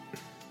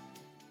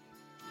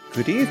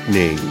Good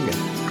evening.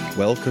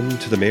 Welcome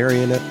to the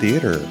Marionette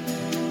Theater.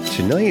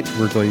 Tonight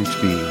we're going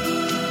to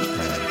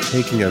be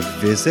taking a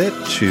visit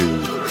to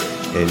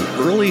an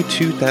early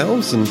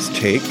 2000s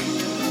take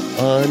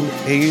on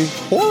a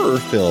horror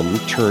film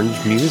turned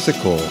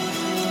musical.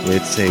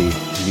 It's a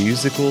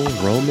musical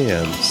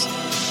romance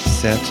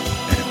set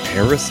at a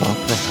Paris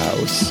opera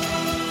house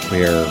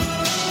where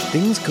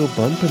things go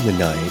bump in the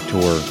night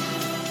or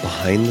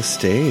behind the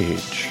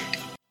stage.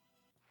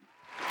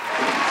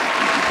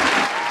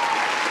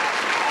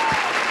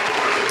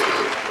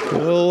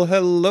 Well,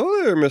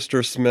 hello there,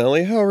 Mr.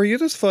 Smelly. How are you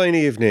this fine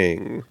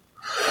evening?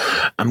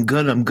 I'm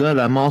good.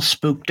 I'm all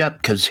spooked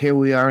up because here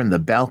we are in the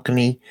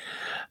balcony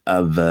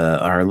of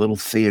our little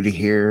theater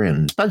here.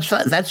 And that's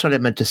what I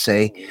meant to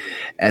say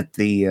at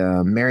the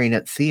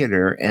Marionette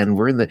Theater. And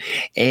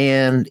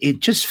and it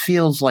just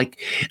feels like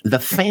the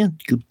fan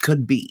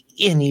could be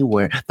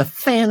anywhere. The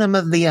Phantom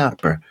of the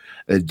Opera,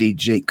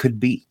 DJ, could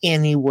be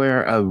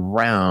anywhere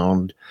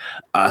around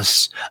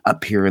us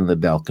up here in the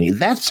balcony.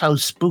 That's how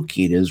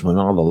spooky it is when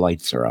all the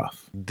lights are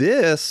off.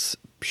 This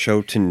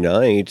show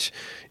tonight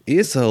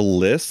is a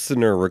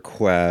listener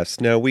request.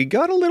 Now, we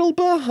got a little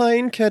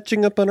behind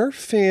catching up on our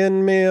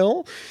fan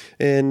mail,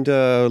 and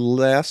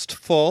last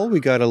fall we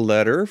got a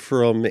letter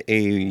from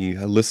a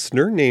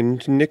listener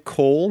named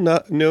Nicole.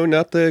 Not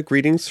the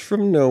Greetings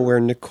from Nowhere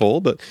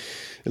Nicole, but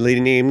a lady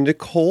named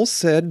Nicole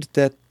said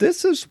that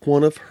this is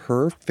one of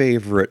her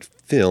favorite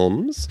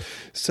films.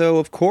 So,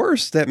 of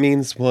course, that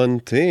means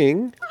one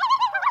thing.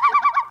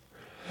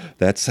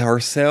 That's our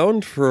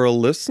sound for a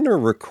listener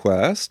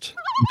request.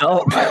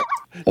 No.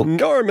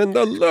 Norman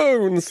the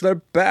Loons, they're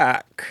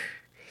back.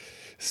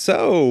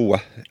 So,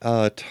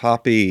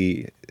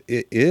 Toppy,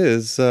 it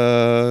is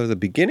the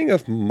beginning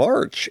of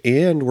March,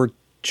 and we're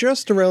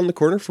just around the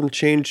corner from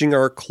changing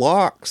our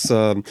clocks.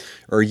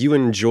 Are you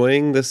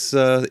enjoying this,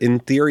 in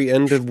theory,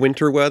 end of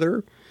winter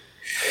weather?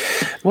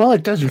 Well,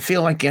 it doesn't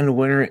feel like end of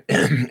winter.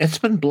 It's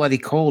been bloody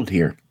cold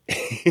here.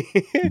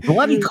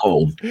 Bloody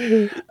cold.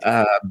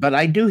 But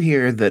I do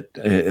hear that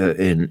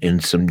in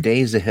some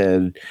days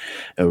ahead,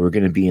 we're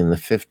going to be in the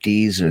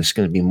 50s and it's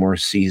going to be more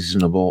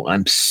seasonable.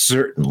 I'm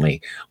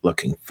certainly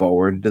looking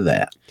forward to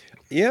that.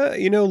 Yeah,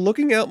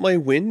 looking out my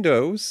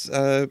windows,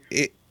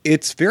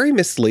 it's very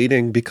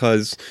misleading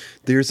because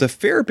there's a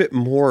fair bit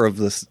more of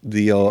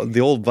the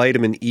old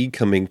vitamin E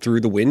coming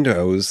through the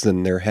windows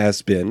than there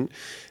has been.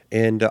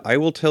 And I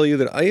will tell you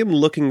that I am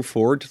looking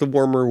forward to the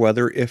warmer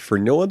weather, if for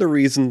no other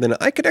reason than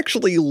I could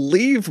actually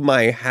leave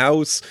my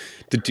house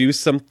to do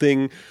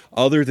something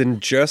other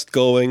than just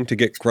going to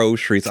get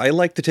groceries. I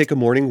like to take a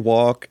morning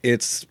walk.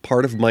 It's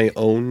part of my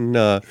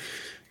own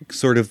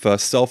sort of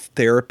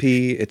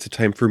self-therapy. It's a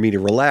time for me to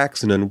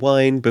relax and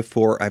unwind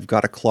before I've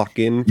got to clock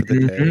in for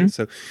the day.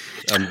 So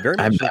I'm very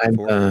much looking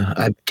forward.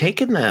 I've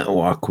taken that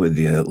walk with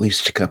you at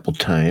least a couple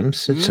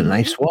times. It's a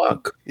nice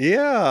walk.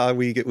 Yeah,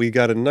 we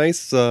got a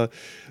nice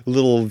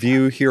little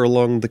view here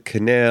along the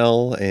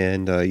canal,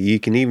 and you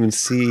can even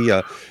see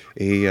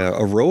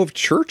a row of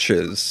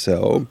churches.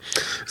 So,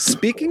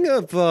 speaking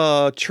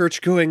of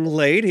church-going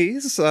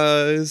ladies,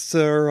 is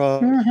there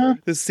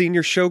the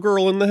senior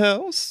showgirl in the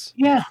house?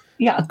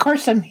 Yeah, of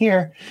course I'm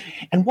here.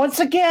 And once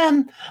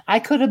again, I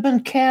could have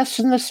been cast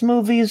in this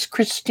movie as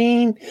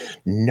Christine.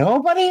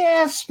 Nobody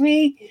asked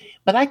me,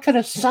 but I could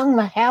have sung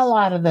the hell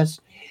out of this.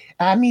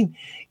 I mean,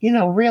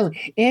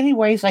 really.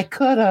 Anyways, I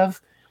could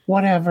have.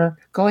 Whatever.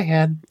 Go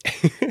ahead.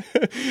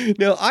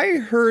 Now, I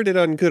heard it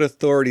on good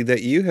authority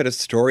that you had a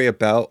story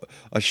about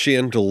a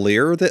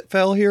chandelier that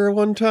fell here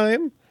one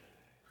time.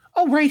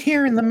 Oh, right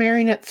here in the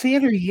Marionette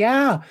Theater.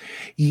 Yeah,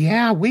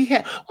 we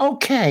had...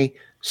 Okay,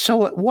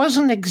 so it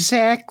wasn't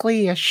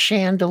exactly a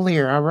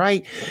chandelier, all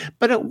right?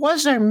 But it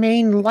was our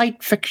main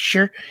light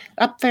fixture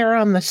up there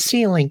on the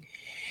ceiling.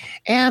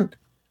 And,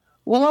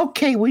 well,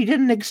 okay, we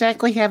didn't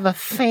exactly have a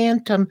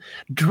phantom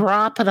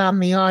drop it on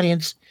the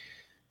audience.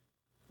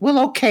 Well,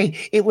 okay,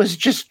 it was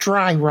just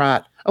dry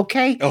rot,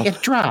 okay? Oh.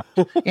 It dropped.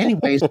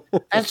 Anyways,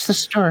 that's the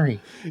story.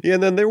 Yeah,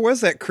 and then there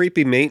was that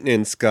creepy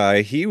maintenance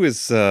guy. He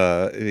was,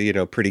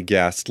 pretty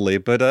ghastly.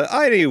 But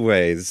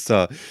anyways,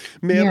 ma'am...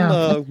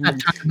 let's not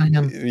talk about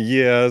him.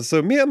 Yeah,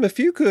 so ma'am, if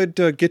you could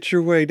get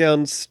your way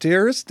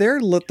downstairs there,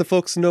 let the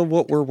folks know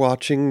what we're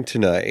watching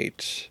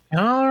tonight.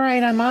 All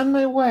right, I'm on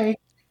my way.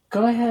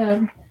 Go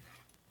ahead.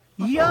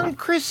 Young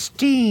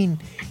Christine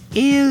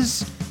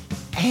is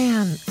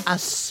an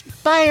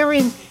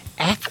aspiring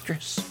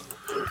actress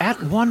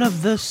at one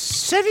of the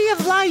City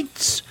of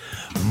Lights'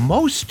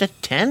 most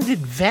attended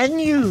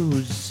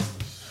venues,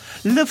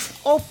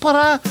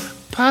 l'Opéra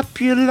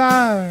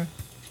Populaire.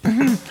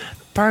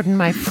 Pardon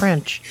my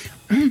French.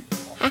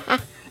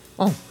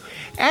 Oh,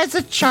 as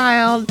a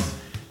child,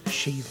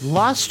 she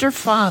lost her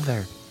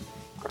father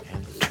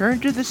and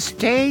turned to the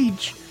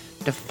stage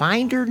to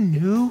find her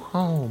new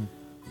home.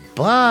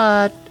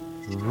 But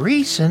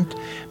recent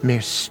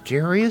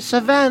mysterious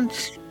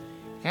events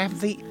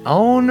have the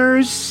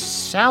owners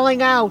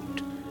selling out.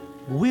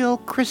 Will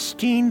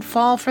Christine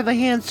fall for the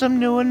handsome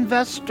new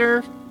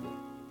investor?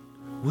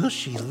 Will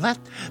she let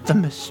the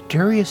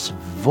mysterious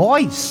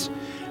voice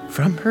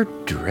from her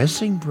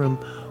dressing room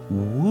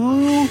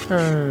woo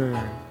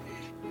her.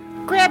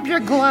 Grab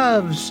your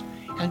gloves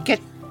and get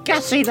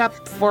gussied up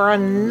for a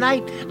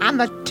night on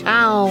the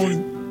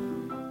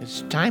town.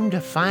 It's time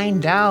to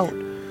find out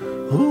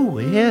who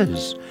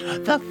is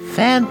the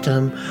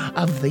Phantom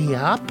of the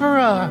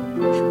Opera.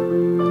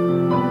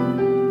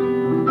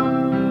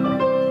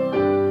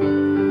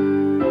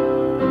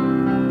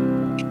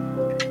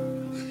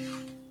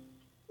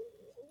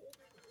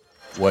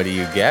 What do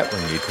you get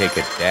when you take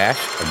a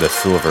dash of the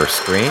silver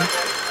screen?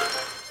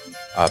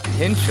 A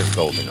pinch of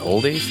golden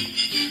oldies,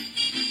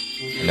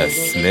 and a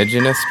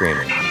smidgen of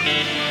streaming.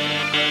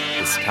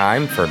 It's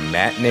time for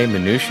Matinee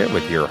Minutia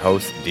with your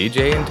hosts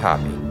DJ and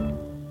Tommy.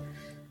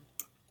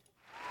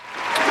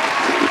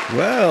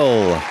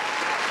 Well,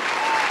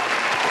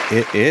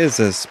 it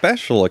is a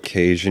special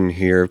occasion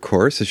here, of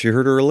course. As you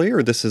heard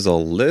earlier, this is a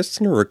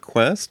listener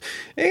request,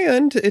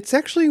 and it's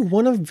actually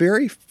one of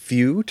very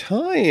few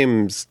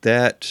times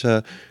that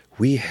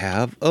we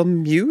have a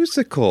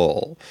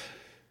musical.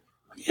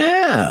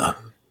 Yeah.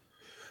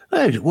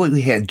 Well,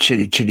 we had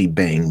Chitty Chitty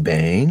Bang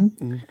Bang.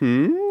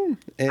 Mm-hmm.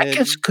 And I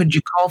guess, could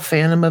you call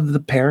Phantom of the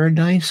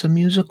Paradise a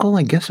musical?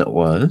 I guess it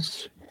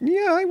was.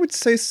 yeah, I would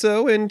say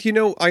so. And,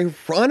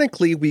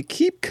 ironically, we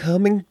keep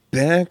coming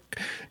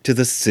back to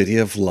the City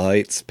of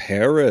Lights,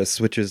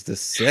 Paris, which is the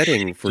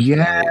setting for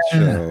tonight's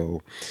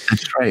show.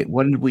 That's right.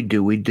 What did we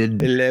do? We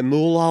did Le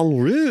Moulin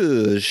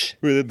Rouge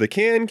with the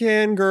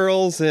Can-Can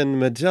Girls and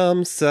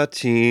Madame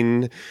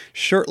Satine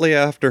shortly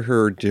after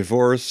her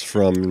divorce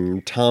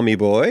from Tommy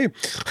Boy.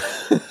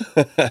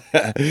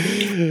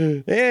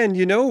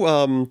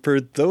 And,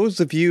 for those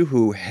of you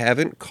who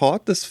haven't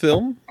caught this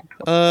film,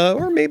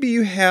 or maybe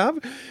you have,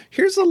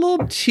 here's a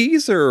little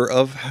teaser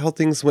of how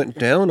things went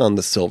down on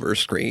the silver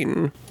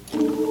screen.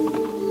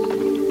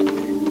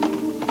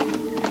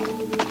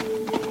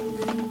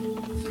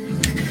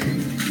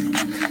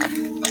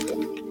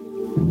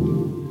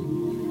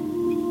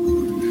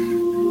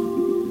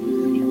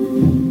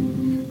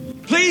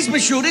 Please,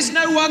 monsieur, there's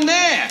no one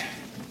there.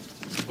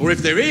 Or if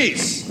there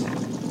is,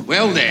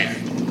 well then,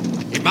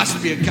 it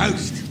must be a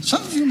ghost.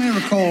 Some of you may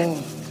recall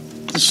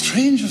the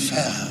strange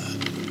affair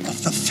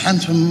of the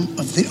Phantom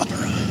of the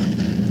Opera.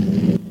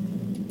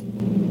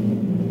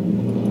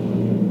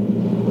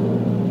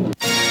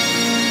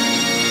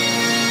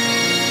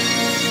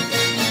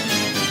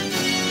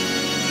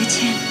 It's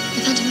him,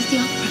 the Phantom of the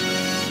Opera.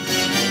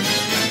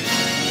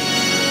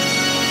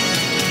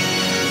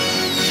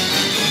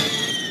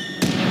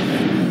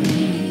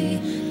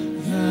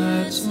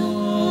 That's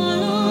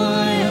all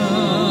I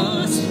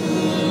ask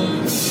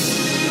for.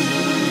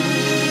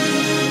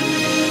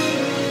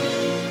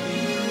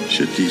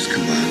 Should these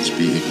commands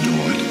be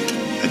ignored,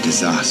 a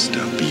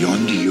disaster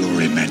beyond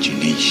your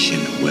imagination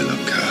will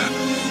occur.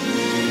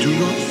 Do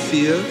not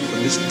fear for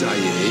Miss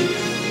Daae.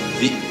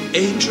 The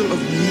angel of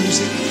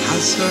music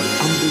has her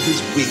under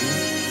his wing.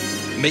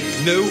 Make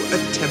no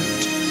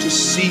attempt to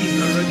see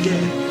her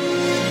again.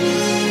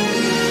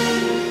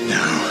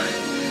 Now,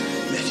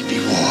 let it be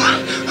war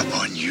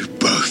upon you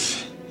both.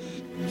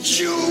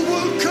 You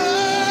will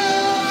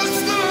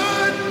curse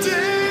the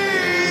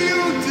day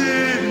you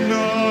did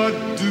not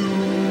do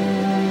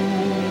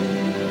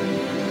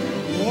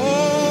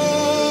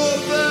all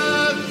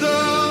that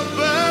the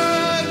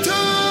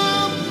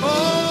Phantom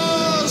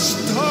must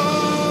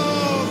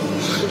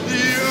have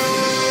you.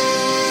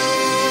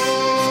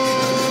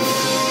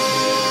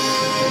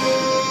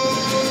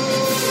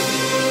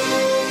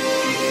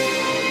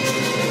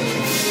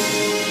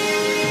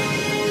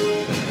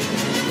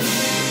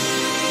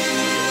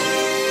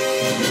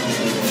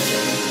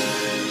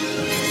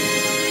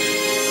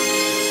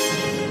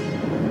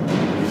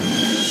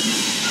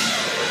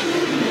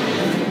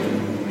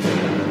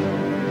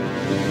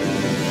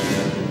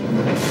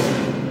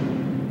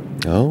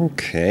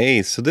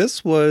 Okay, so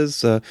this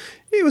was,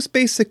 it was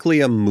basically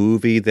a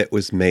movie that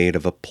was made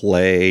of a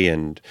play,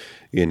 and,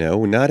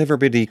 not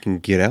everybody can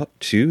get out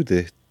to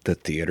the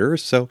theater,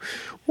 so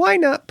why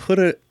not put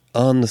it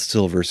on the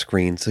silver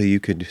screen so you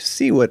could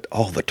see what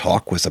all the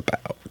talk was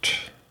about?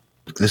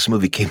 This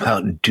movie came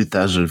out in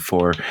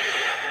 2004.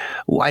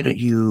 Why don't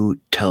you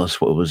tell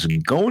us what was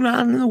going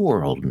on in the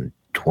world in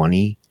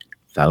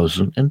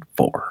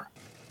 2004?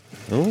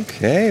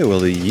 Okay, well,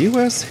 the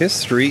U.S.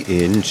 history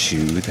in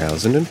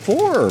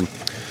 2004.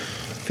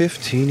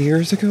 15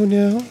 years ago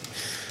now.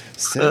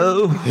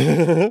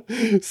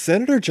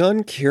 Senator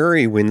John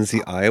Kerry wins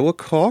the Iowa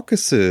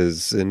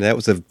caucuses, and that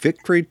was a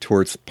victory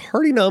towards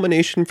party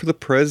nomination for the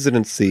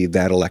presidency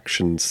that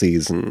election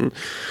season.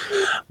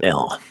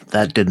 Well,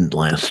 that didn't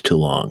last too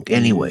long.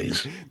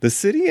 Anyways. The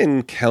city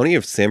and county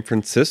of San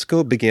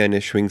Francisco began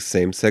issuing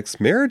same-sex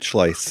marriage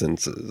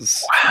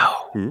licenses. Wow.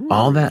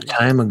 All that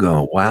time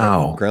ago.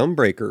 Wow.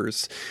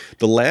 Groundbreakers.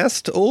 The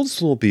last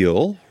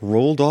Oldsmobile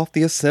rolled off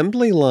the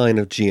assembly line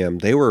of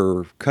GM. They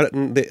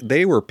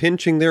were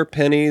pinching their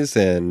pennies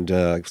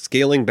and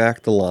scaling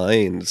back the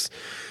lines.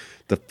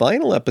 the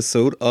final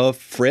episode of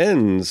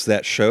Friends,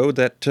 that show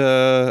that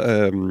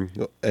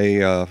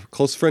a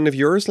close friend of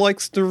yours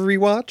likes to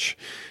rewatch.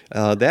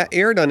 That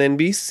aired on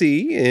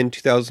NBC in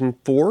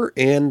 2004,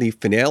 and the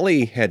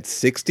finale had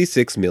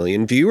 66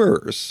 million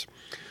viewers.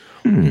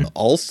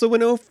 Also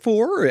in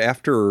 2004,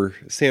 after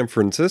San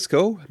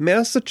Francisco,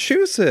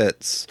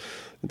 Massachusetts,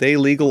 they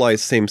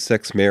legalized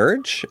same-sex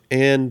marriage,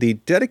 and the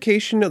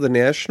dedication of the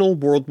National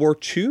World War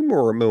II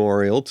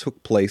Memorial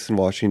took place in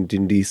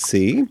Washington,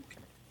 D.C.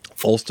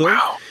 Also,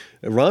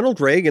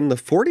 Ronald Reagan, the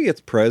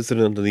 40th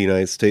President of the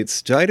United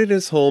States, died at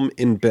his home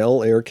in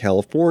Bel Air,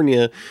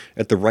 California,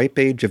 at the ripe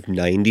age of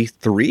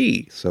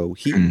 93. So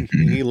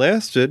he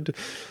lasted.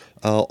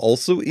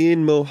 Also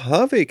in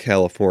Mojave,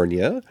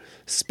 California,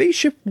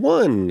 Spaceship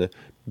One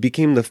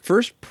became the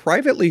first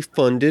privately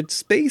funded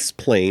space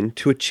plane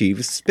to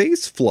achieve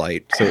space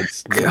flight. So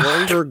it's no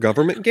longer a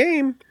government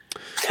game.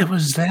 It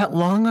was that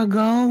long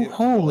ago?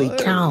 Holy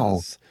cow.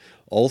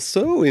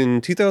 Also, in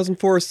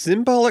 2004, a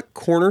symbolic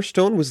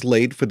cornerstone was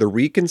laid for the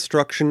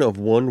reconstruction of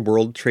One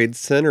World Trade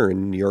Center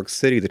in New York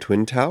City, the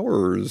Twin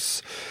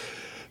Towers.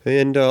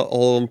 And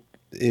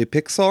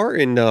Pixar,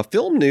 in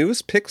film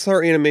news,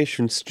 Pixar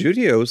Animation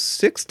Studios'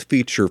 sixth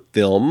feature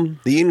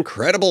film, The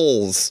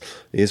Incredibles,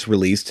 is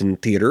released in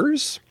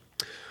theaters.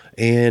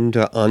 And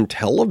on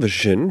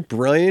television,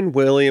 Brian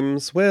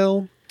Williams,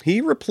 well,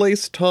 he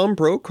replaced Tom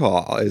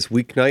Brokaw as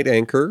weeknight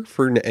anchor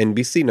for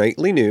NBC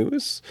Nightly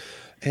News.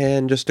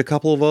 And just a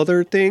couple of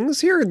other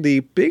things here.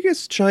 The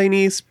biggest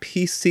Chinese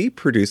PC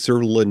producer,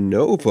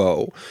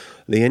 Lenovo,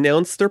 they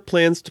announced their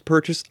plans to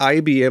purchase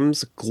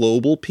IBM's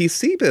global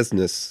PC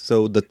business.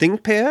 So the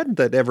ThinkPad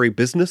that every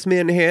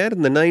businessman had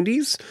in the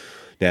 90s,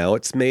 now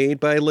it's made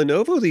by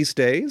Lenovo these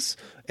days.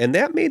 And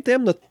that made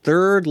them the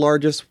third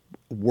largest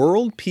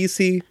world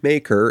PC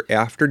maker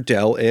after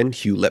Dell and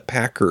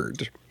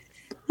Hewlett-Packard.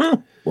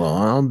 Well,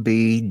 I'll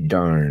be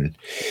darned.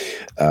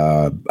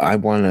 I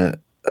want to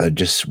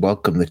just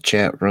welcome the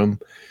chat room.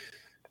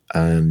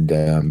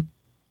 And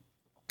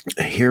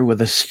here with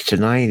us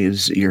tonight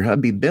is your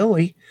hubby,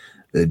 Billy.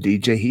 The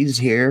DJ, he's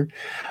here.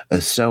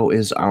 So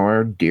is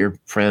our dear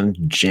friend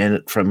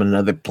Janet from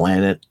another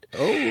planet.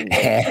 Oh.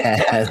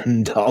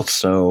 And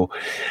also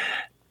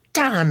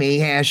Tommy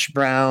Hash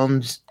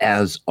Browns,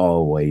 as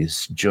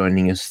always,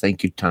 joining us.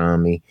 Thank you,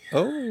 Tommy.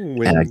 Oh.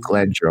 And I'm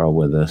glad you're all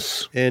with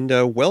us. And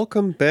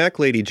welcome back,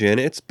 Lady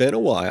Janet. It's been a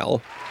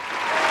while.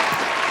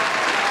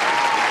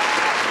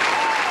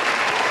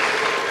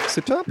 So,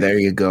 Tommy, there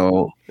you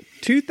go.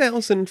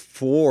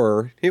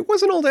 2004, it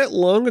wasn't all that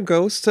long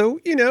ago,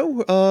 so,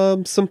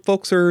 some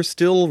folks are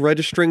still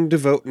registering to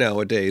vote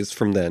nowadays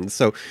from then.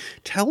 So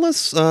tell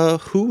us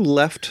who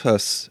left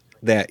us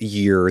that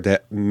year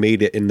that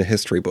made it in the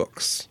history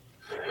books.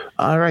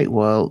 All right,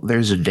 well,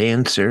 there's a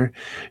dancer.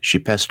 She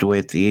passed away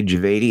at the age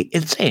of 80.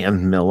 It's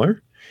Ann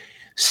Miller.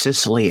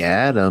 Cicely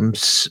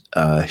Adams,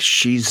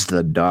 she's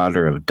the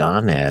daughter of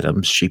Don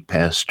Adams. She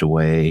passed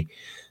away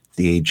at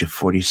the age of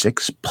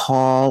 46.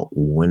 Paul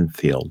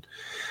Winfield.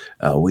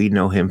 We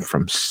know him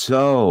from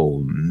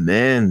so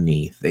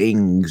many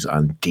things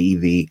on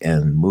TV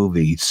and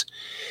movies.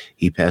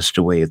 He passed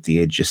away at the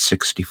age of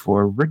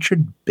 64.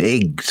 Richard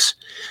Biggs.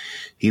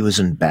 He was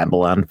in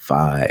Babylon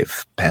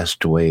 5.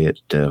 Passed away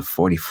at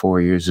 44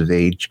 years of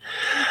age.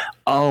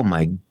 Oh,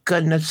 my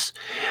goodness.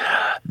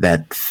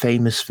 That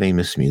famous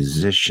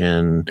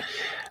musician,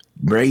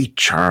 Ray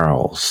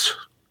Charles.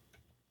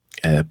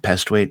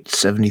 Passed away at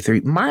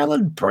 73.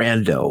 Marlon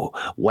Brando.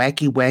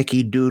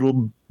 Wacky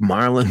Doodle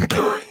Marlon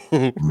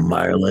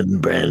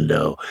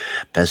Brando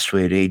passed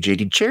away at age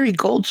 80. Jerry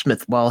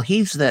Goldsmith, well,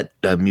 he's that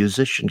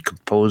musician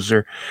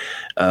composer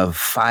of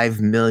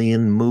 5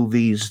 million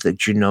movies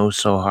that you know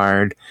so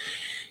hard.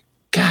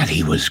 God,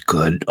 he was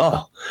good.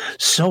 Oh,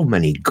 so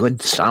many good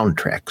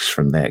soundtracks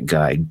from that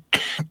guy,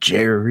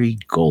 Jerry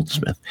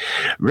Goldsmith.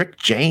 Rick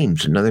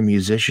James, another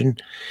musician.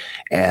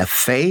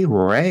 Fay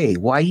Wray,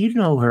 why, you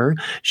know her.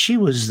 She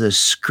was the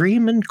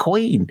screaming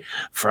queen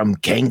from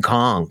King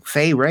Kong.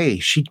 Fay Wray,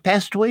 she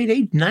passed away at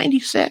age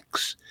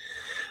 96.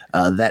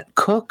 That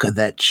cook,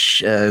 that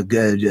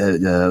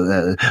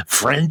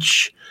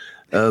French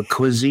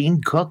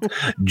cuisine cook,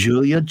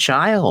 Julia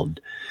Child.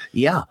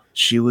 Yeah,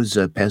 she was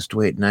passed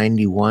away at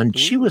 91.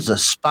 She was a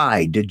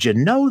spy. Did you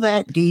know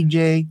that,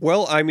 DJ?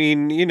 Well, I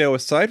mean,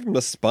 aside from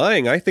the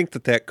spying, I think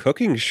that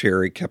cooking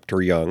sherry kept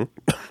her young.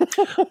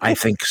 I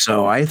think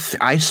so. I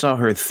saw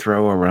her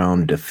throw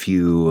around a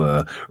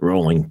few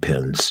rolling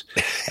pins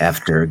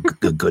after a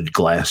good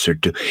glass or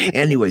two.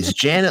 Anyways,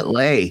 Janet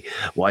Leigh,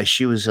 why,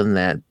 she was in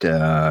that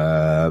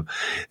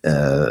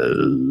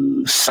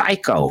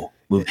Psycho.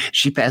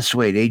 She passed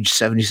away at age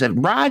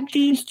 77.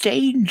 Rodney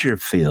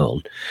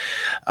Dangerfield.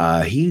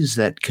 He's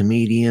that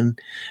comedian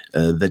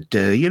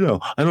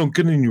that, I don't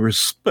get any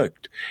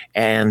respect.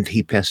 And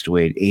he passed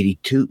away at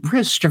 82.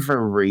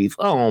 Christopher Reeve.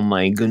 Oh,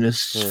 my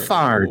goodness.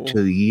 Far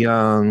too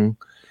young.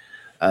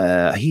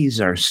 He's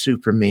our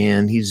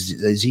Superman.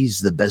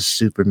 He's the best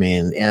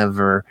Superman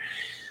ever.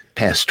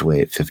 passed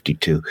away at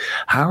 52.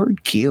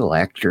 Howard Keel,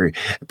 actor,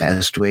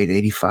 passed away at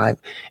 85.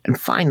 And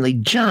finally,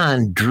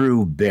 John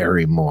Drew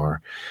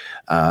Barrymore,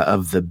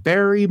 of the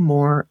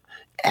Barrymore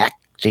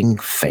acting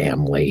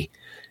family.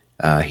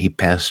 He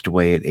passed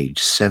away at age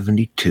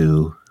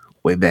 72,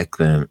 way back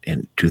then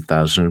in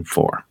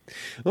 2004.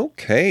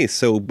 Okay,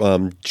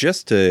 so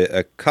just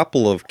a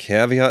couple of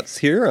caveats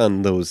here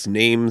on those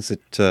names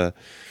that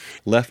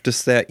left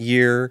us that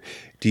year.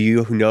 Do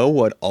you know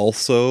what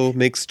also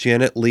makes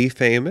Janet Leigh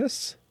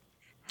famous?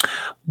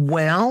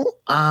 Well,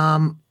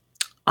 all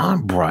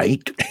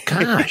right.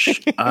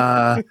 Gosh.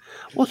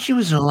 Well, she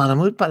was in a lot of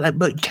movies,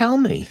 but tell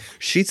me.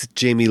 She's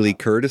Jamie Lee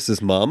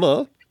Curtis's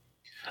mama.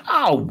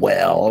 Oh,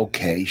 well,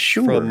 okay,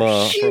 sure. From,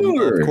 of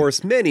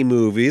course, many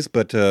movies,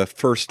 but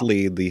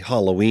firstly, the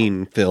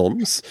Halloween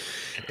films.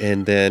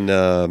 And then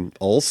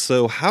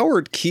also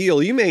Howard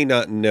Keel. You may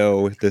not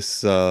know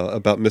this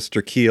about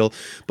Mr. Keel,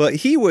 but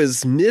he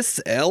was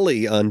Miss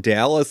Ellie on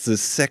Dallas's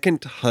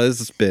second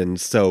husband.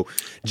 So,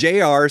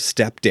 JR's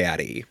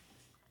stepdaddy.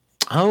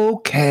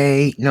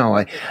 Okay. No,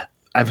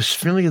 I was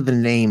familiar with the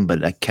name,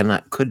 but I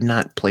could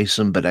not place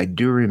him, but I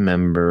do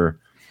remember.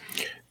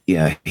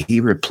 Yeah,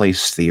 he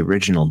replaced the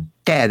original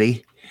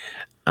daddy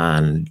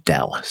on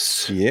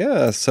Dallas.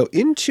 Yeah, so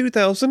in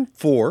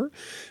 2004,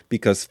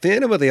 because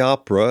Phantom of the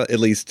Opera, at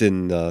least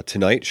in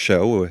Tonight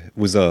Show,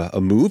 was a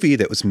movie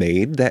that was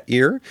made that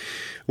year.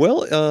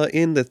 Well,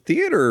 in the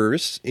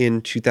theaters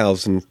in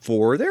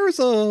 2004, there was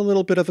a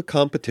little bit of a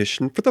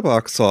competition for the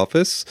box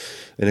office.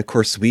 And of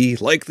course, we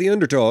like the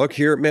underdog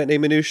here at Matinee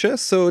Minutia,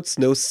 so it's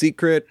no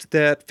secret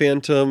that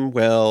Phantom,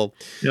 well...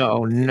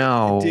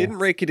 No. Didn't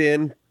rake it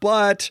in.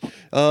 But,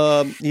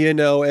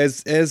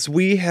 as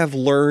we have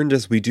learned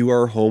as we do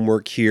our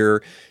homework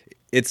here,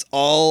 it's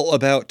all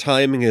about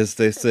timing, as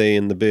they say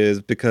in the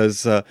biz,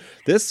 because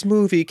this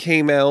movie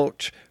came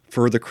out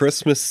for the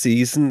Christmas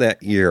season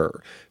that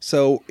year.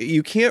 So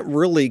you can't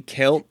really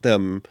count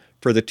them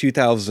for the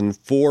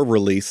 2004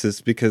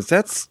 releases because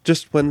that's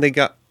just when they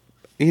got,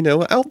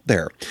 out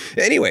there.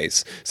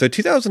 Anyways, so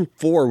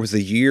 2004 was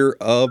a year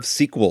of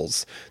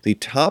sequels. The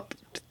top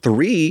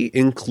 3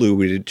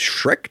 included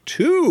Shrek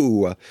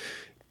 2,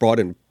 brought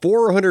in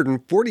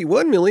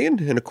 $441 million,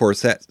 and of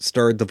course that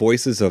starred the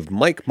voices of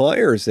Mike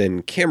Myers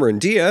and Cameron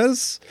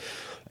Diaz.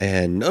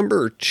 And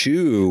number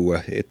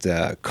 2, it's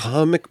a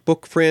comic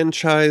book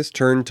franchise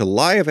turned to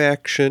live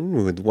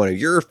action with one of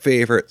your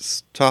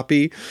favorites,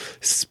 Toppy,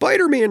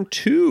 Spider-Man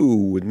 2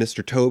 with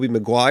Mr. Tobey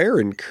Maguire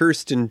and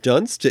Kirsten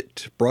Dunst.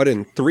 It brought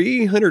in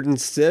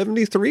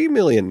 $373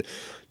 million.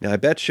 Now, I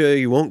bet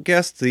you won't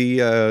guess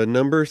the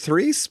number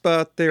 3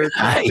 spot there,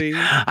 Toppy.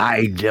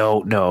 I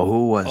don't know.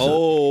 Who was it?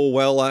 Oh,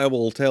 well, I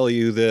will tell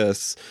you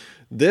this.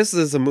 This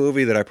is a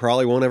movie that I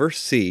probably won't ever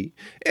see,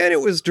 and it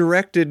was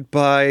directed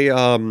by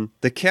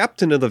the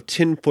captain of the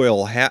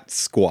Tinfoil Hat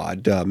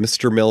Squad,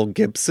 Mr. Mel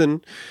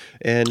Gibson,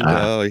 and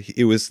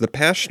it was The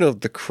Passion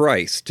of the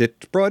Christ.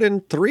 It brought in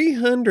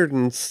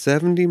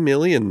 $370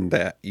 million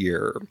that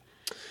year.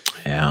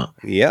 Yeah.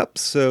 Yep,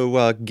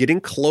 so getting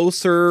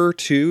closer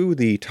to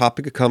the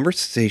topic of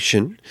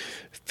conversation,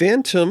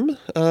 Phantom,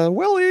 it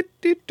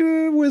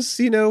was,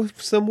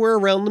 somewhere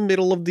around the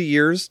middle of the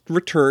year's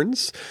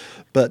returns.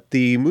 But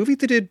the movie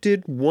that it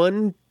did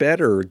one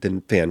better than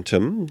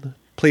Phantom,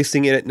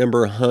 placing it at number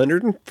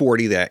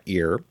 140 that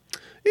year.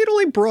 It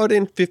only brought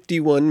in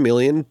 $51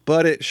 million,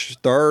 but it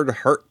starred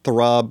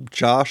heartthrob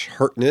Josh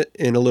Hartnett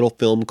in a little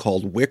film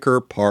called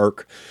Wicker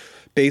Park.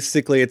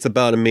 Basically, it's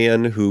about a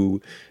man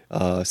who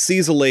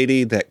sees a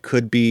lady that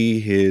could be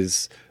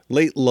his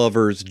late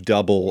lover's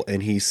double,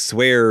 and he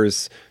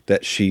swears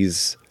that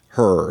she's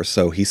her.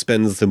 So he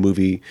spends the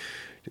movie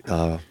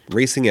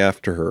racing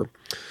after her.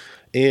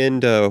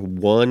 And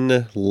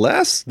one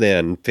less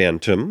than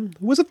Phantom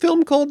was a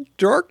film called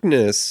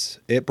Darkness.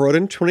 It brought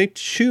in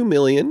 $22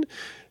 million.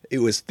 It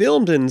was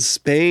filmed in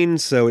Spain,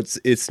 so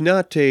it's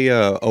not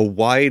a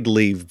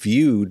widely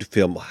viewed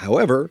film.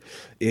 However,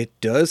 it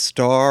does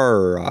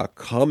star a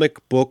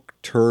comic book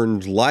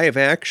turned live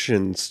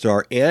action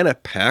star Anna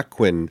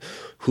Paquin,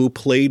 who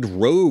played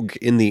Rogue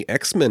in the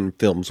X-Men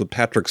films with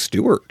Patrick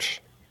Stewart.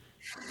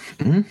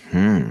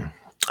 Mm-hmm.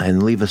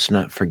 And leave us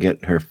not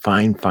forget her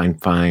fine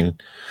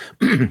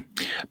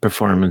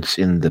performance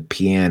in The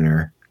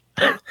Piano.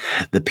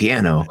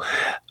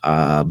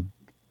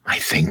 I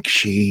think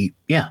she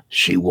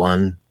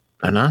won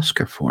an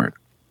Oscar for it.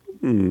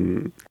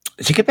 To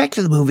get back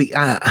to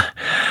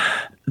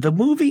the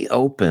movie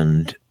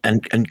opened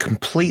and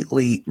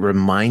completely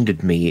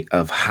reminded me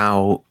of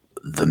how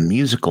the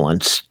musical on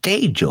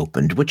stage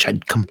opened, which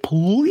I'd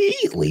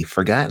completely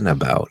forgotten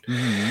about.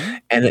 Mm-hmm.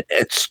 And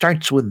it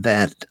starts with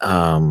that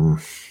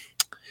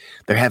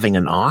they're having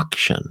an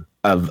auction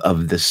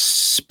of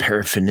this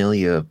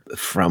paraphernalia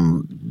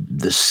from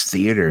this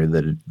theater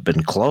that had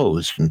been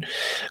closed. And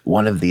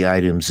one of the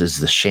items is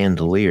the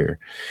chandelier,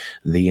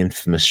 the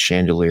infamous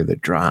chandelier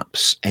that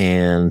drops.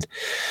 And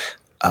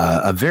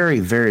a very,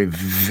 very,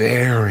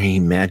 very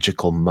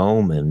magical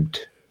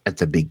moment at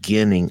the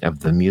beginning of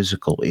the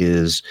musical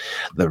is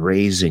the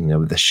raising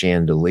of the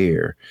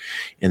chandelier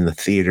in the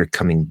theater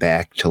coming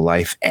back to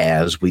life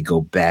as we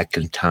go back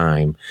in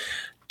time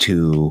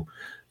to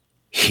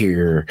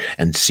hear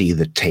and see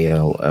the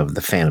tale of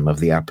the Phantom of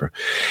the Opera.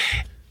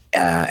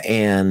 I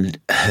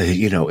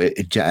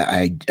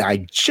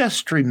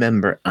just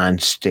remember on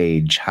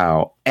stage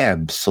how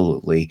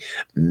absolutely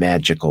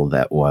magical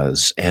that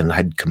was, and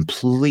I'd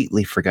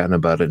completely forgotten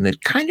about it. And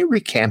it kind of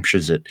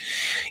recaptures it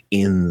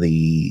in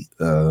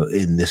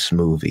this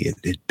movie.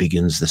 It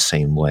begins the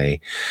same way.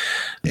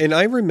 And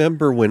I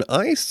remember when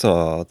I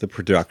saw the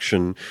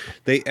production,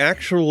 they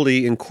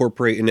actually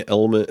incorporate an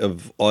element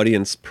of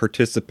audience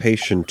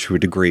participation to a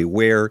degree,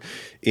 where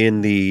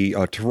in the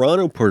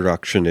Toronto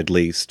production, at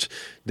least,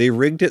 they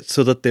rigged it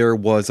so that there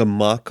was a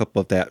mock-up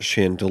of that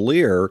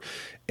chandelier,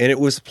 and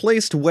it was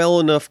placed well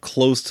enough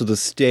close to the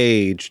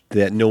stage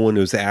that no one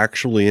was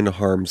actually in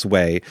harm's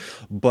way.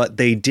 But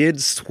they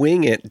did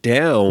swing it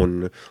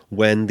down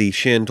when the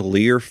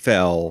chandelier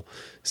fell,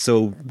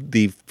 so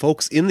the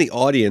folks in the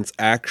audience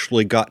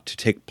actually got to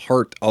take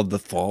part of the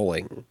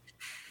falling.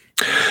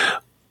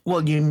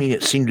 Well, you mean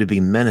it seemed to be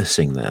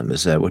menacing them?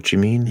 Is that what you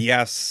mean?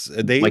 Yes,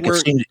 it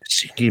seemed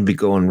to be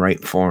going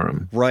right for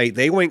them. Right,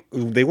 they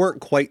weren't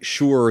quite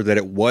sure that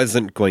it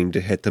wasn't going to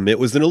hit them. It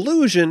was an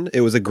illusion.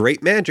 It was a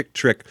great magic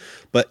trick,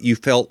 but you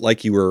felt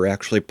like you were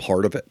actually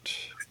part of it.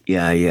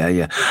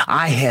 Yeah.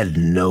 I had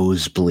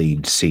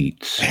nosebleed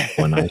seats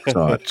when I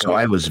saw it, so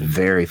I was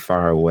very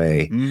far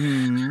away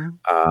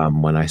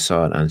when I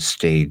saw it on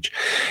stage.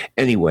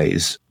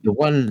 Anyways, the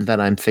one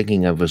that I'm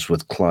thinking of was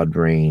with Claude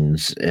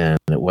Rains, and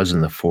it was in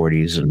the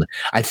 40s, and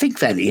I think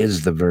that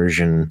is the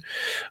version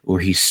where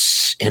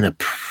he's in a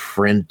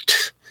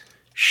print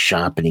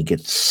shop and he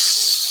gets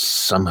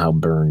somehow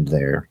burned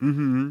there.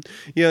 Mm-hmm.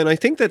 Yeah, and I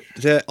think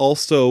that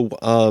also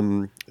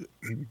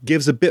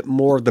gives a bit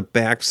more of the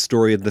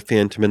backstory of the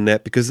Phantom in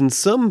that, because in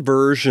some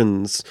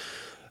versions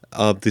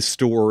of the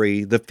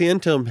story, the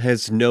Phantom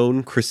has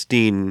known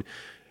Christine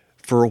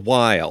for a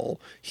while.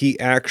 He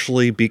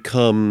actually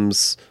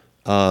becomes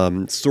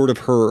sort of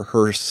her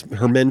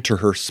mentor,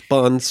 her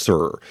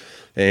sponsor.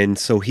 And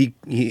so he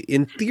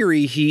in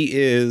theory, he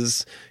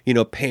is,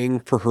 paying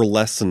for her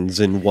lessons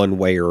in one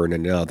way or in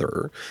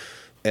another.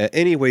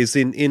 Anyways,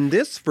 in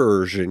this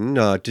version,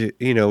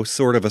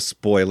 sort of a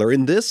spoiler,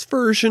 in this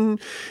version,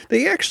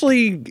 they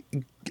actually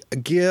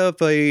give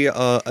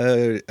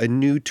a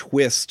new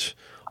twist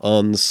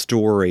on the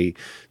story.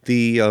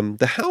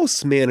 The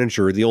house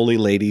manager, the only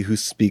lady who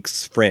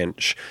speaks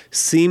French,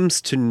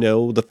 seems to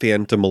know the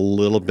Phantom a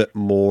little bit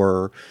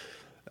more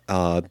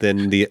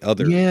than the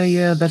others.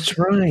 Yeah, that's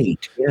right.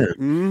 Yeah.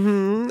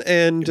 Mm-hmm.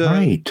 And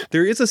right.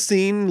 There is a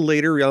scene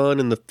later on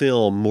in the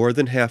film, more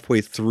than halfway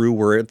through,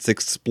 where it's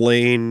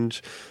explained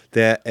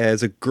that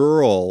as a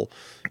girl,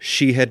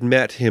 she had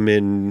met him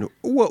in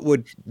what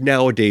would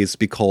nowadays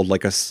be called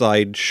like a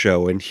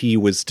sideshow, and he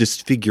was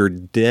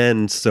disfigured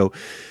then. So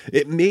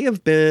it may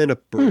have been a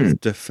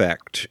birth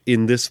defect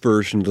in this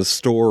version of the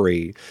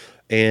story.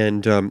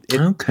 And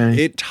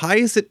it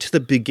ties it to the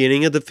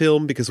beginning of the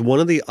film, because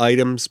one of the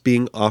items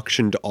being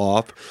auctioned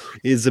off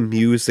is a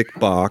music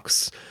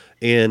box,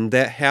 and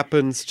that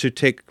happens to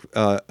take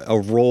a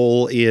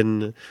role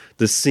in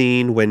the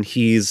scene when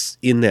he's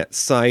in that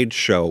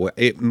sideshow.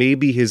 It may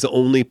be his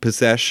only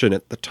possession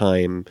at the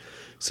time,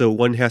 so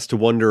one has to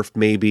wonder if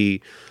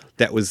maybe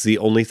that was the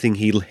only thing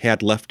he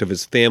had left of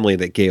his family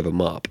that gave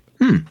him up.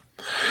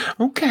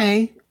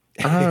 Okay.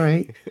 All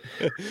right.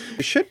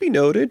 It should be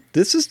noted,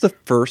 this is the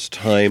first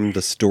time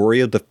the story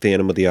of the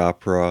Phantom of the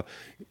Opera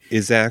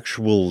is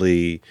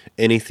actually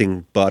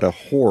anything but a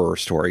horror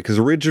story. Because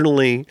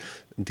originally,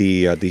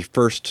 the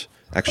first,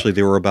 actually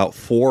there were about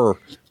 4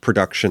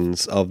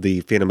 productions of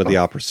the Phantom of the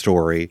Opera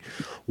story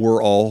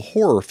were all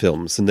horror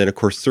films. And then, of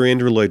course, Sir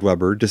Andrew Lloyd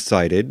Webber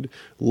decided,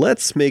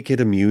 let's make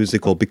it a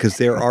musical, because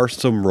there are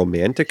some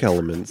romantic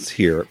elements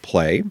here at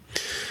play.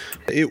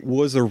 It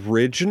was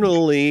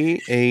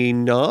originally a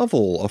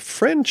novel, a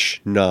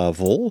French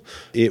novel.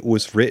 It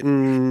was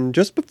written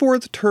just before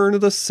the turn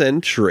of the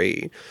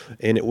century,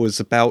 and it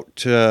was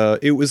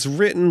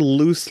written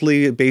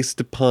loosely based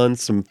upon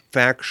some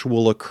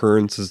factual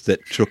occurrences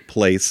that took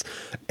place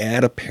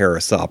at a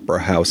Paris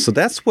opera house. So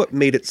that's what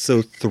made it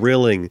so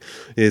thrilling,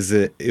 is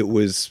that it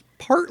was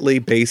partly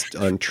based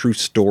on true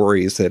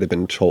stories that had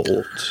been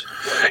told.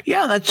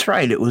 Yeah, that's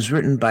right. It was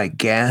written by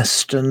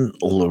Gaston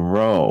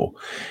Leroux,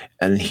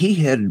 and he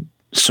had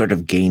sort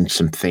of gained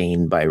some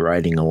fame by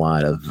writing a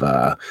lot of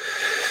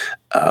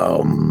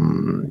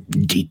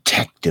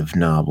detective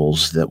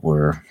novels that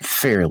were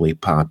fairly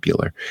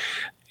popular.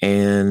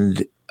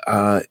 And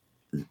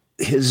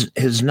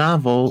his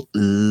novel,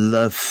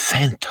 Le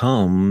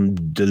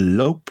Fantôme de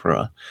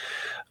l'Opéra,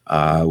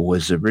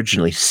 was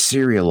originally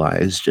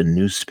serialized in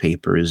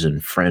newspapers in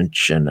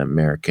French and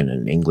American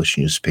and English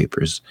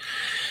newspapers.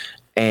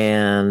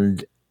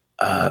 And,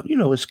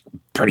 it was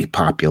pretty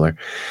popular.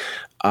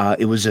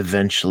 It was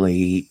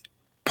eventually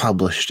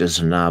published as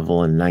a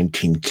novel in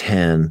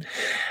 1910.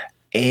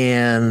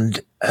 And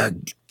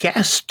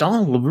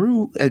Gaston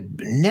Leroux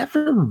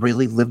never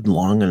really lived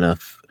long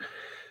enough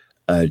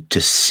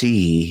to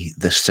see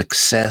the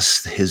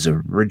success his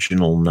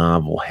original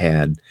novel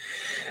had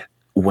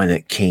when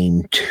it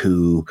came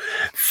to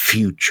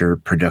future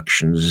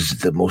productions,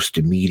 the most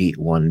immediate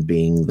one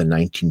being the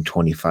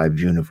 1925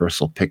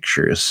 Universal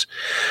Pictures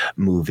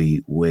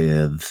movie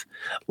with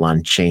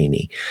Lon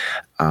Chaney,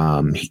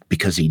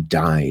 because he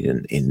died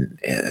in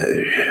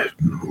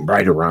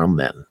right around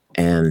then.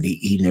 And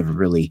he never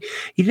really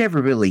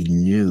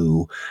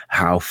knew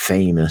how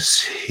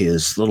famous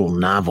his little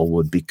novel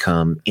would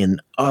become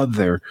in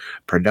other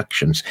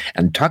productions.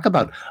 And talk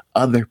about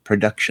other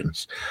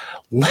productions.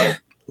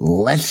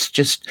 Let's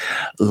just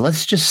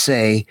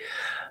say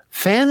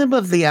Phantom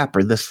of the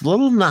Opera, this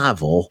little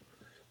novel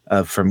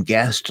from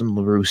Gaston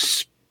Leroux,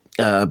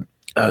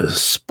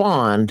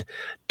 spawned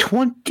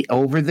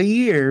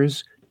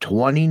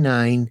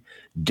 29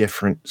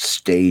 different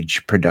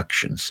stage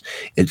productions.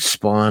 It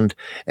spawned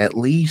at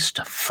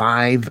least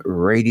 5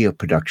 radio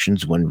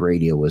productions when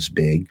radio was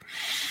big.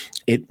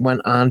 It went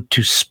on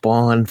to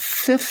spawn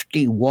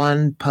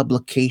 51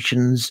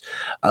 publications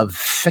of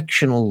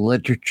fictional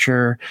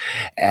literature,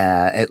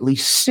 at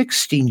least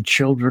 16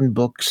 children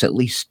books, at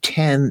least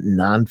 10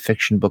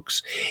 nonfiction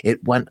books.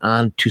 It went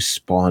on to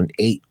spawn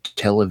 8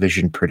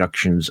 television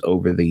productions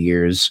over the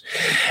years.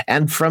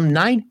 And from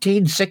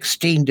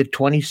 1916 to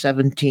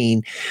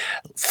 2017,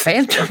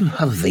 Phantom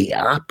of the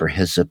Opera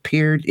has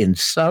appeared in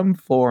some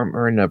form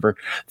or another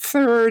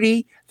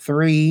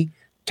 33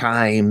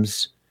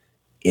 times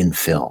in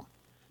film.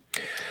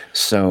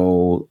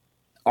 So,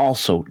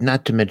 also,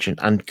 not to mention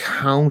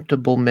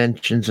uncountable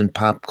mentions in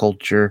pop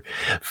culture,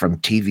 from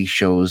TV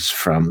shows,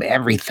 from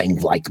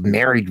everything like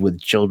Married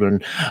with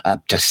Children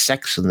up to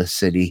Sex and the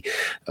City,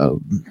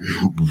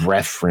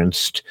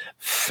 referenced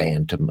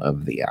Phantom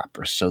of the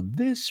Opera. So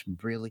this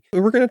really...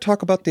 We're going to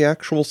talk about the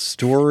actual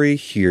story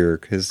here,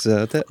 because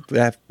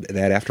that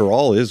after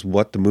all is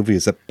what the movie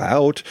is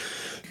about.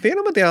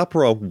 Phantom of the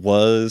Opera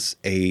was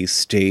a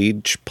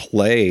stage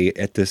play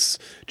at this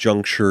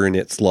juncture in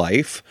its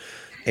life,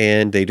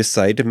 and they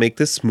decided to make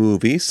this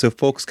movie so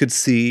folks could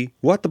see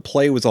what the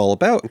play was all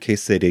about in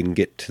case they didn't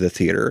get to the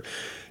theater.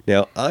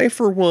 Now, I,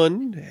 for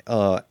one,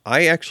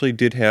 I actually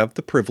did have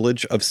the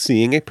privilege of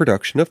seeing a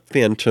production of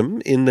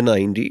Phantom in the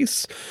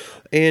 90s,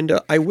 and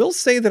I will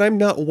say that I'm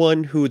not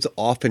one who's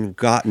often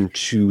gotten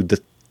to the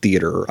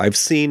theater. I've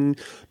seen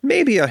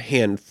maybe a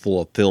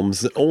handful of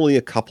films, only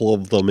a couple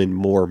of them in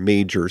more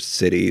major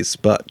cities,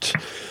 but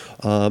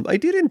I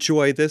did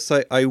enjoy this.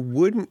 I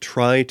wouldn't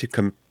try to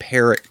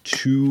compare it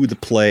to the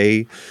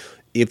play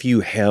if you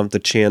have the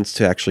chance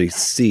to actually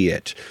see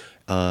it.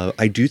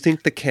 I do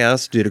think the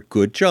cast did a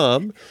good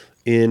job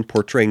in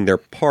portraying their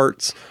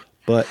parts,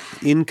 but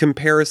in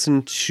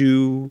comparison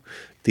to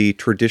the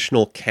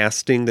traditional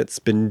casting that's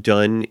been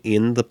done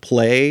in the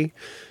play,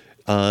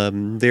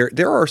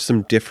 there are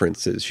some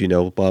differences.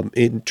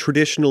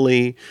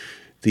 Traditionally,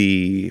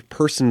 the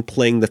person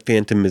playing the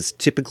Phantom is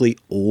typically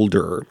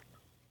older.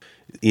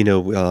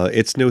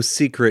 It's no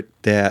secret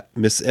that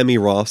Miss Emmy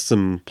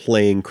Rossum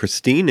playing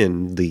Christine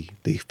in the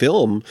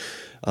film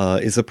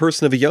is a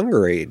person of a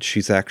younger age.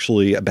 She's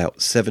actually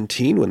about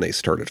 17 when they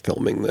started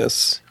filming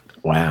this.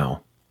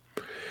 Wow.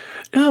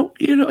 No,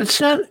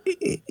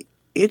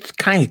 it's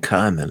kind of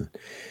common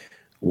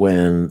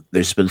when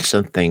there's been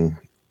something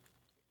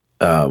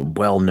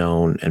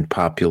well-known and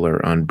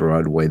popular on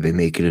Broadway, they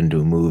make it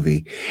into a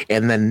movie,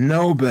 and then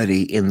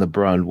nobody in the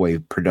Broadway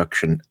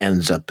production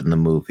ends up in the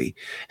movie.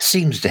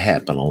 Seems to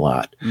happen a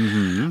lot.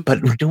 Mm-hmm.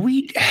 But do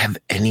we have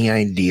any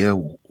idea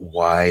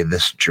why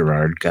this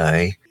Gerard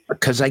guy?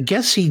 Because I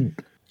guess he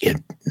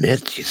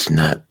admits he's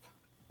not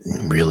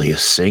really a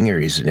singer,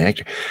 he's an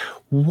actor.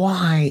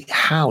 Why?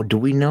 How? Do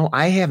we know?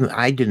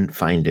 I didn't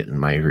find it in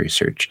my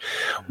research.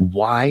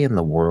 Why in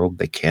the world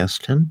they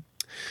cast him?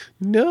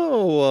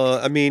 No,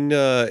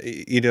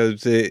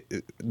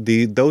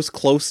 those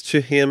close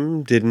to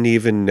him didn't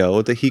even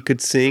know that he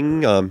could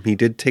sing. He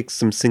did take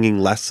some singing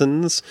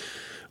lessons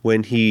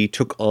when he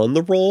took on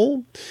the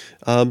role.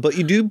 But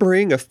you do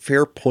bring a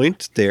fair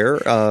point there.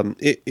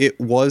 It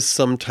was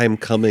some time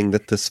coming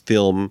that this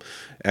film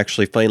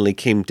actually finally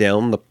came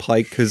down the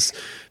pike, because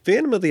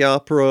Phantom of the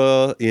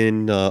Opera,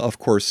 of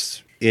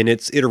course, in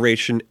its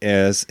iteration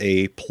as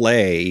a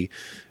play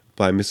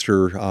by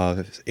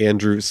Sir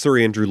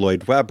Andrew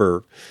Lloyd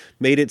Webber,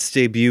 made its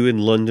debut in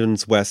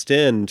London's West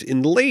End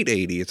in the late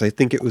 80s. I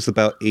think it was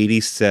about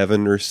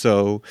 87 or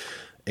so.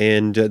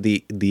 And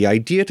the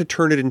idea to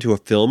turn it into a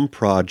film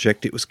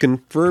project, it was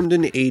confirmed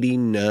in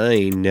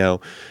 89.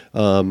 Now,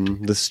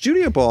 the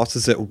studio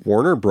bosses at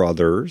Warner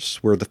Brothers,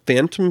 where the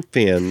Phantom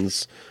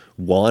fans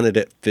wanted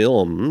it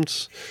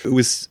filmed, it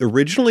was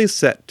originally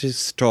set to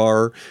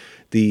star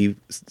the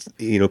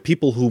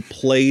people who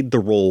played the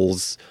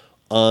roles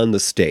on the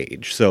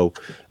stage. So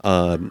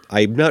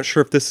I'm not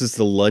sure if this is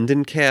the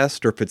London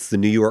cast or if it's the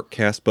New York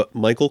cast, but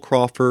Michael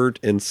Crawford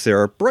and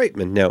Sarah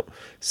Brightman. Now,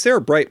 Sarah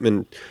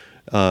Brightman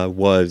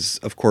was,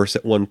 of course,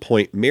 at one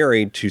point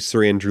married to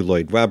Sir Andrew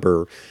Lloyd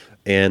Webber.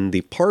 and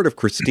the part of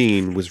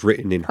Christine was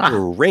written in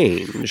her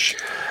range.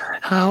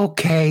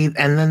 Okay,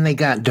 and then they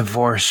got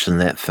divorced and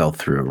that fell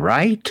through,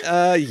 right?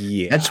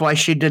 Yeah. That's why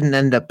she didn't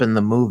end up in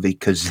the movie,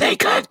 because they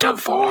got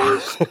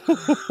divorced.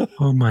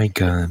 Oh my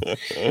God.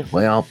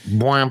 Well,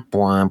 bwomp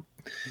bwomp.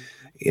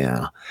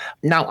 Yeah.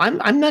 Now,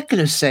 I'm not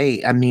going to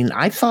say, I mean,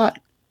 I thought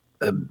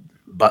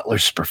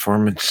Butler's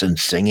performance and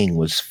singing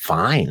was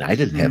fine. I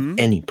didn't have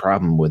any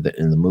problem with it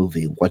in the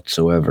movie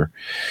whatsoever.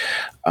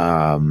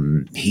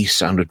 He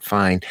sounded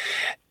fine.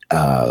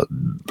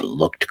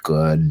 Looked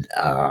good.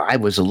 I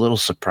was a little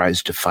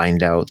surprised to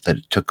find out that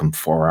it took him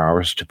 4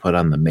 hours to put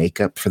on the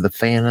makeup for the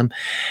Phantom.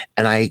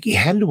 And I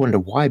had to wonder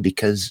why,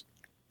 because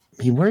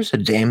he wears a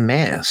damn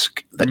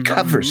mask that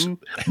covers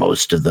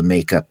most of the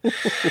makeup.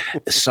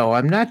 So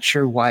I'm not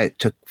sure why it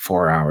took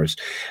 4 hours.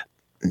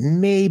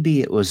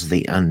 Maybe it was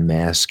the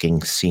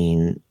unmasking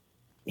scene,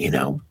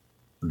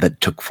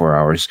 that took 4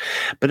 hours.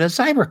 But as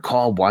I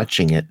recall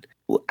watching it,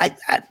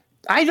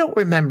 I don't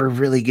remember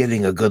really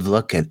getting a good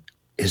look at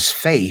his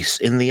face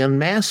in the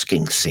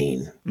unmasking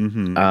scene.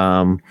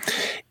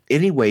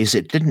 Anyways,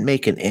 it didn't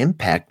make an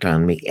impact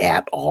on me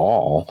at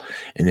all.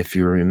 And if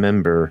you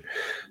remember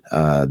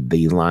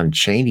the Lon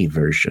Chaney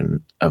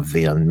version of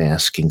the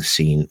unmasking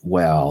scene,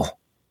 well,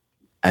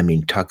 I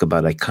mean, talk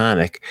about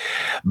iconic.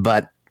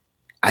 But,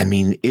 I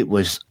mean, it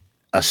was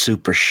a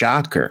super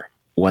shocker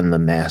when the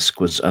mask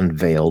was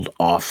unveiled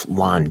off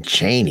Lon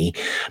Chaney.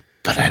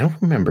 But I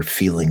don't remember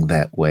feeling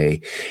that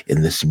way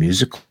in this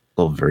musical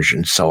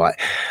version. So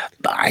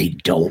I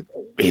don't.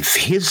 If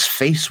his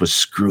face was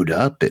screwed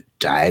up,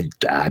 I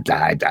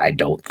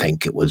don't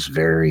think it was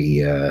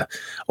very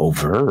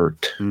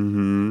overt.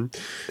 We're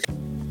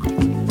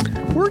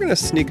going to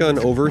sneak on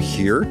over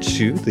here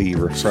to the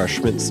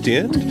refreshment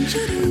stand,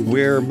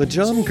 where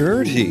Madame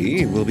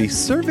Gertie will be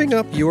serving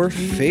up your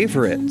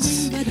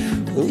favorites.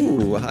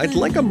 Ooh, I'd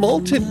like a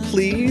malted,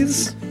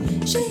 please.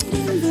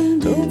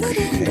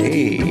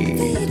 Okay.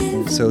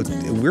 So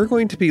we're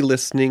going to be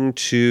listening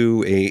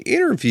to an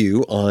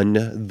interview on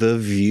The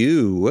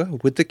View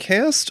with the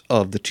cast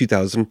of the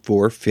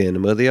 2004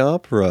 Phantom of the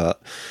Opera.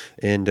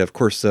 And, of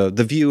course, The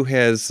View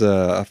has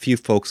a few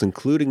folks,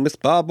 including Miss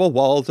Barbara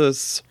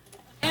Walters.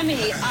 Emmy,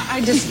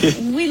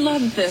 we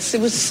loved this. It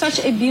was such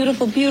a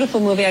beautiful, beautiful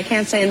movie. I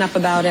can't say enough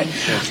about it.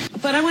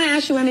 But I want to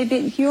ask you, Emmy,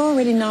 you're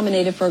already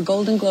nominated for a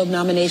Golden Globe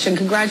nomination.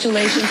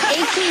 Congratulations.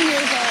 18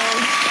 years old.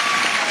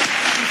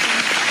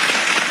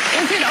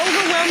 Is it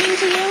overwhelming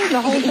to you,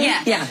 the whole thing?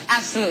 Yeah,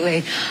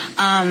 absolutely.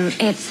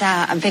 It's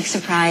a big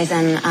surprise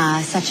and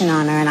such an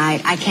honor, and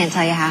I can't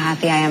tell you how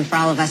happy I am for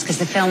all of us, because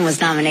the film was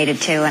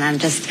nominated too, and I'm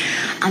just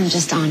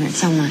honored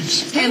so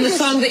much. And the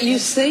song that you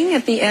sing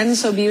at the end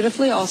so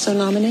beautifully, also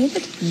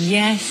nominated?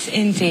 Yes,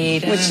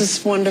 indeed. Which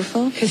is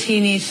wonderful. Because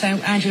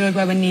Andrew Lloyd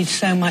Webber needs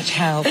so much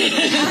help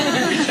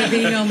to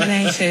be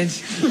nominated.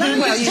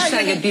 Well, you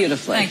sang it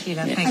beautifully. Thank you,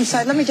 thank you. I'm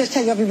sorry, let me just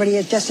tell you, everybody,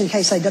 just in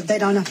case they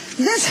don't know.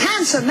 This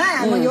handsome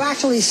man, when you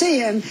actually see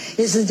him,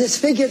 is the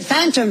disfigured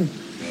Phantom.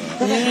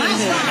 With a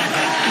mask on.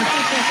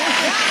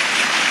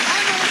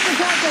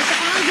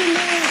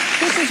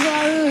 This is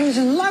Raoul, who's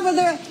in love with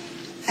her.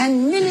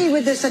 And Minnie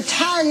with this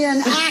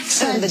Italian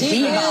accent. The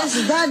diva.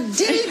 Is the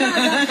diva,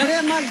 the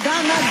prima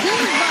donna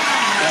diva.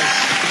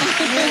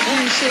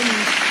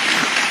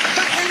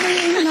 But I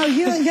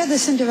mean, you're the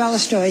Cinderella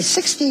story.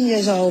 16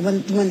 years old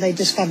when they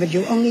discovered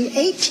you. Only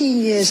 18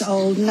 years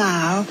old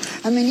now.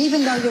 I mean,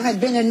 even though you had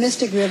been in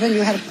Mystic River, and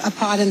you had a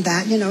part in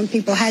that, and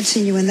people had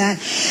seen you in that.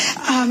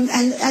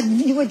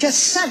 And you were just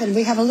 7.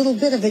 We have a little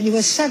bit of it. You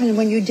were 7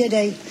 when you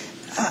did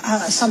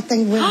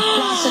something with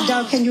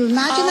Placido. Can you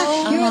imagine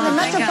that? You were in the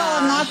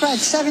Metropolitan Opera at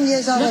 7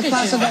 years old with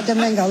Placido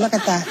Domingo. Look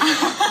at that.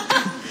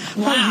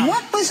 Wow. But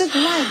what was it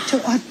like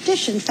to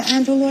audition for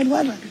Andrew Lloyd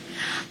Webber?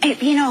 It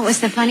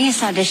was the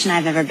funniest audition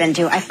I've ever been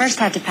to. I first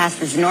had to pass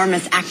this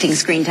enormous acting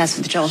screen test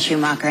with Joel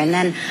Schumacher, and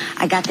then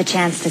I got the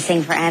chance to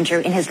sing for Andrew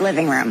in his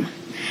living room.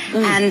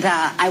 And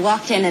I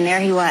walked in, and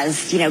there he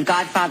was,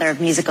 godfather of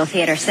musical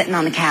theater, sitting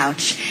on the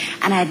couch.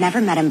 And I had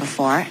never met him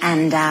before.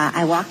 And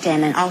I walked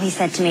in, and all he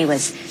said to me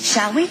was,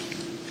 "Shall we?"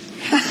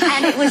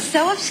 And it was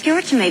so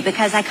obscure to me,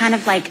 because I kind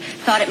of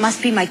thought it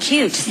must be my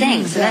cue to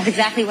sing. So that's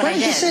exactly what I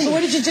did. What did you sing?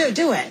 What did you do?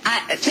 Do it.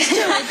 Just do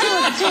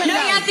it. No,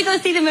 you have to go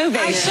see the movie.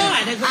 I saw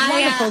it. It was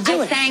wonderful.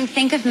 Do I it. sang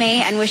 "Think of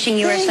Me" and "Wishing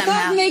You Were Somehow."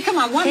 Think of me. Come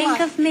on, one more.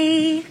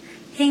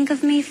 Think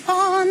of me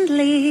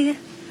fondly.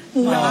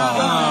 And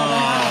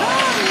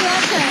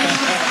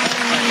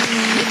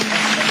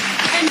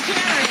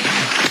Jerry,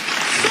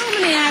 so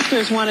many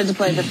actors wanted to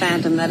play the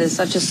Phantom. That is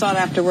such a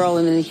sought-after role.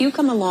 And then you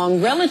come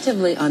along,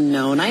 relatively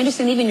unknown. I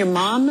understand even your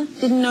mom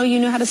didn't know you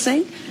knew how to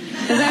sing.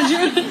 Is that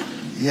true?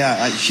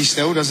 Yeah, she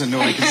still doesn't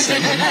know I can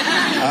sing.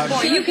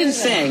 Boy, you can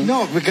sing.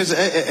 No, because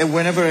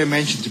whenever I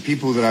mentioned to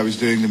people that I was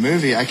doing the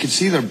movie, I could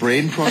see their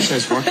brain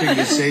process working.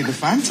 They'd say, "The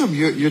Phantom,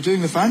 you're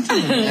doing the Phantom.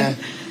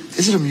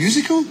 Is it a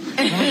musical?" And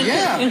I went,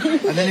 "Yeah."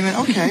 And then he went,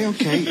 okay.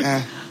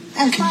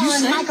 And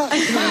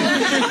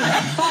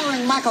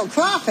following Michael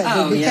Crawford,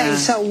 who became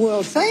so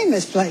world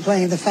famous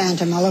playing the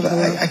Phantom all over the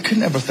world. I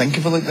couldn't ever think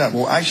of it like that.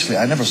 Well, actually,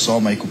 I never saw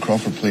Michael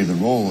Crawford play the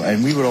role,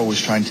 and we were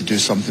always trying to do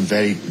something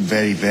very,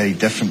 very, very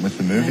different with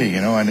the movie,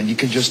 you know, and then you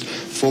can just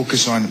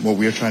focus on what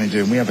we're trying to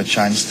do, and we have a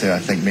chance to, I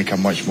think, make a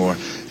much more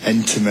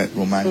intimate,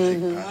 romantic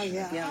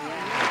passion.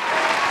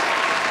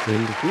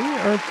 And we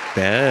are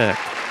back.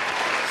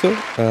 So,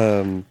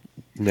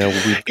 now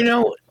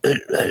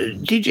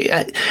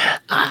DJ,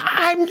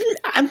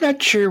 I'm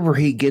not sure where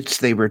he gets.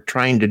 They were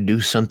trying to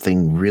do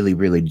something really,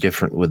 really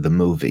different with the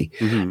movie,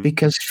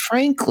 because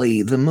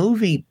frankly, the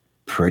movie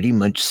pretty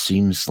much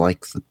seems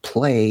like the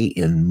play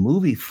in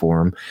movie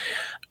form.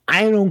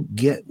 I don't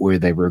get where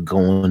they were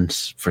going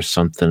for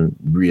something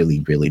really,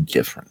 really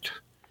different.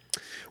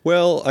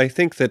 Well, I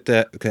think that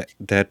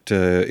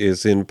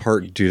is in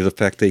part due to the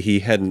fact that he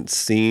hadn't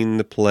seen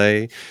the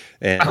play,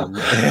 and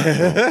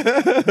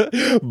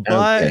but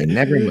okay,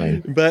 never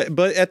mind.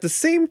 But at the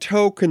same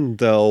token,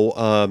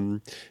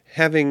 though,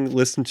 having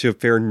listened to a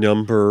fair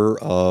number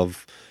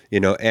of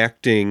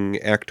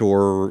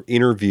actor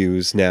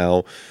interviews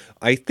now,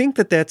 I think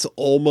that that's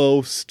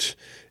almost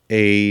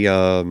a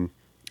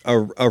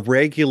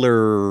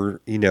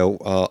regular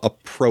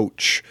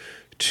approach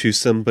to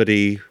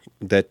somebody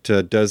that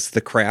does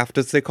the craft,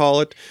 as they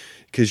call it,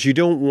 because you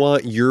don't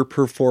want your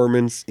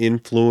performance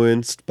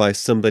influenced by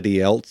somebody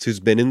else who's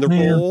been in the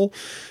role.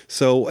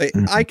 So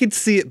I could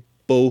see it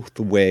both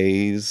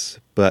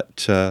ways,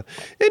 but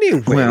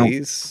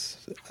anyways,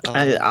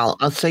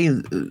 I'll say,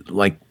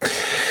 like,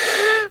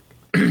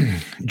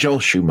 Joel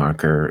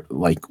Schumacher,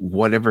 like,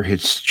 whatever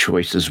his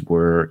choices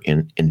were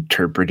in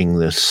interpreting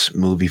this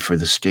movie for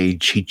the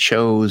stage, he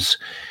chose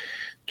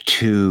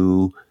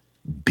to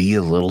be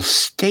a little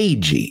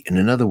stagey. And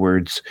in other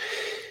words,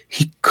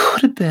 he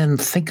could have been,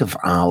 think of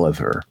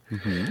Oliver,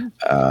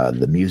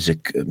 the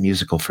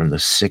musical from the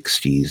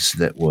 60s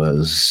that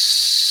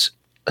was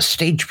a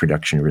stage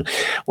production. Really.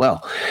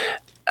 Well,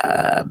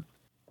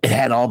 it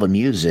had all the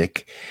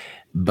music,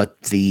 but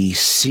the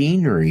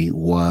scenery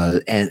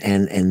was,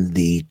 and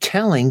the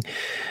telling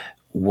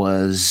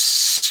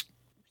was,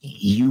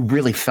 you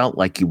really felt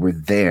like you were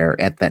there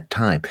at that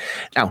time.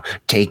 Now,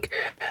 take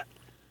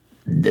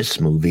this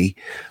movie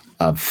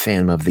of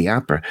Phantom of the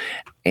Opera,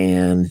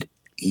 and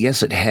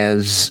yes, it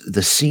has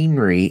the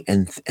scenery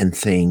and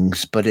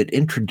things, but it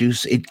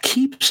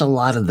keeps a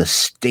lot of the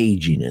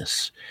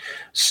staginess.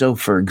 So,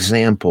 for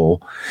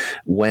example,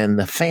 when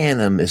the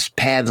Phantom is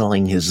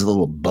paddling his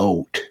little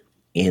boat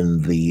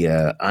in the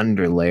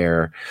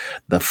underlayer,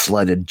 the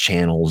flooded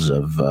channels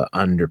of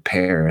under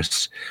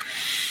Paris,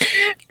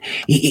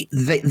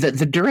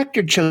 the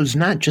director chose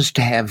not just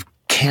to have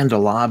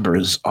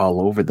candelabras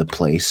all over the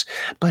place,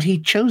 but he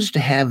chose to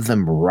have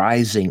them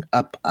rising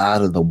up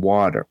out of the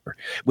water,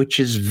 which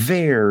is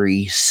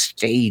very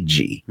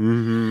stagey,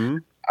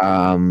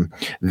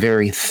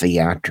 very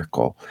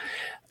theatrical,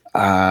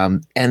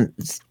 and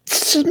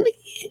some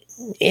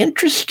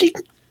interesting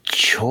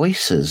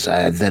choices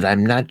that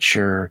I'm not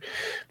sure.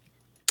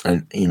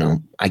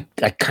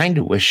 I kind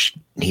of wish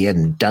he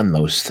hadn't done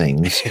those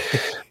things.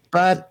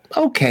 But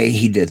okay,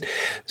 he did.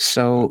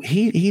 So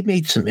he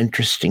made some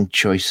interesting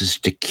choices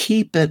to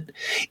keep it,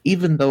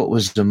 even though it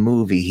was the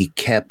movie. He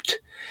kept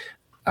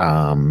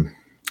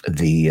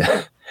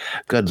the.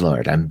 Good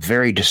Lord, I'm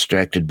very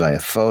distracted by a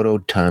photo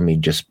Tommy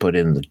just put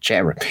in the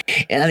chat room.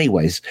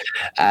 Anyways,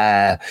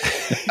 well,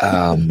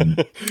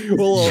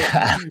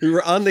 we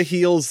were on the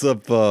heels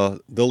of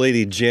the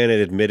lady Janet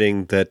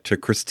admitting that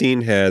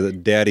Christine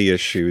had daddy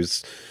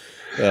issues.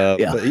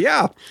 But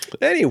yeah.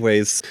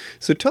 Anyways,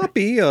 so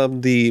Toppy,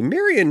 the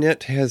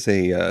Marionette has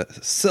a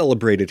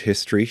celebrated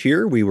history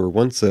here. We were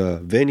once a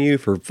venue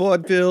for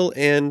vaudeville,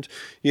 and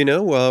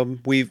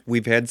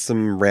we've had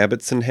some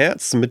rabbits in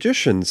hats, some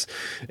magicians,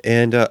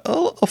 and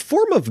a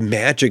form of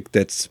magic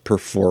that's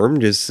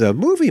performed is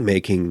movie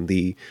making.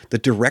 The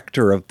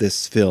director of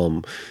this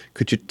film.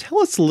 Could you tell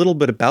us a little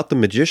bit about the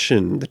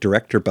magician, the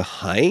director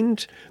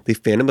behind the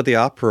Phantom of the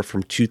Opera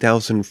from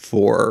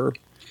 2004?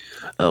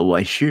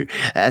 Why, sure.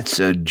 That's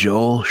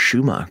Joel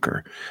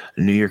Schumacher,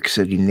 a New York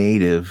City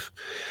native.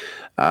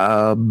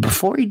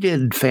 Before he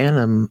did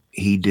Phantom,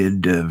 he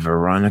did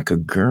Veronica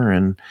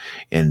Guerin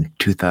in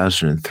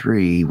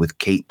 2003 with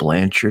Cate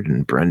Blanchett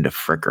and Brenda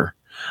Fricker.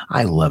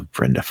 I love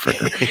Brenda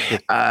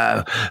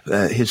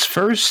Fricker. His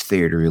first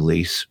theater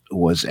release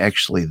was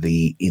actually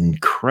the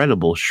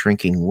incredible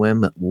Shrinking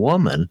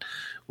Woman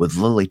with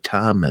Lily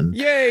Tomlin.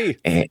 Yay!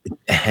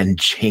 And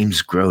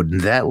James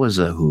Grodin. That was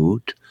a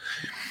hoot.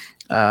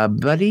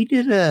 But he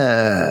did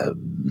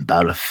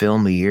about a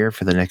film a year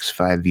for the next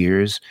 5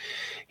 years.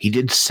 He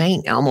did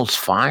St. Elmo's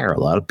Fire. A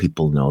lot of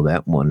people know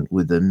that one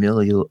with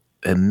Emilio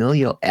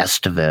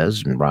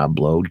Estevez and Rob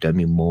Lowe,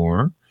 Demi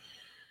Moore.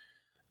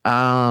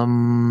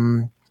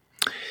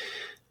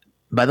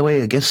 By the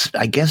way, I guess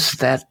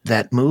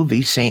that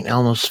movie, St.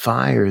 Elmo's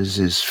Fires,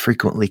 is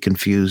frequently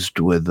confused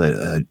with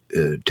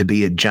to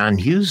be a John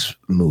Hughes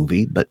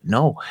movie, but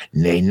no,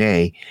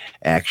 nay,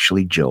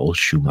 actually Joel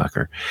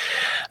Schumacher.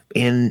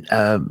 In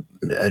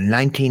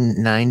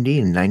 1990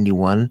 and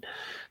 91,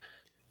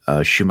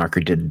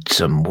 Schumacher did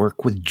some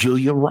work with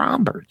Julia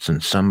Roberts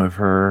in some of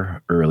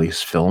her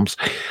earliest films.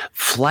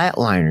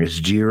 Flatliners,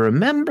 do you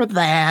remember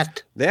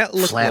that? That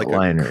looked like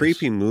a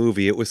creepy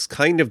movie. It was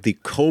kind of the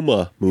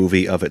Coma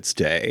movie of its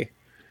day.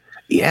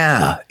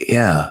 Yeah.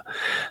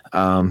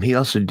 He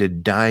also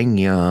did Dying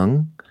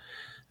Young.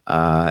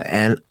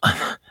 And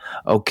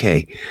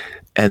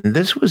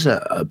this was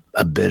a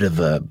bit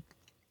of a,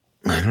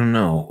 I don't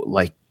know,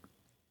 like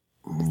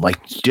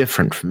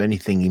different from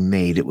anything he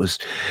made. It was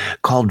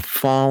called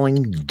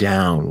Falling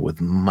Down with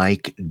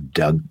Michael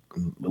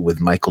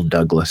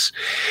Douglas.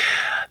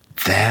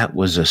 That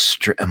was a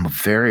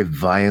very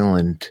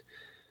violent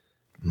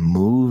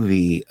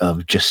movie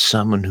of just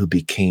someone who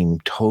became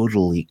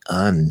totally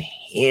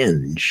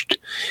unhinged.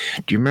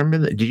 Do you remember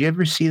that? Did you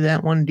ever see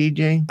that one,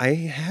 DJ? I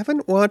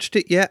haven't watched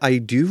it yet. I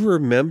do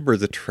remember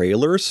the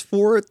trailers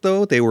for it,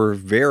 though. They were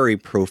very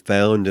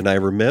profound, and I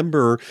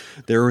remember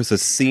there was a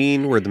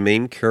scene where the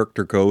main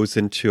character goes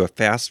into a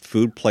fast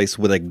food place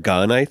with a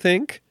gun, I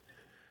think.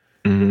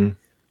 Mm-hmm.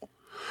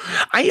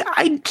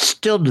 I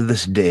still to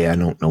this day, I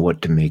don't know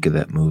what to make of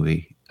that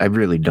movie. I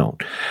really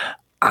don't.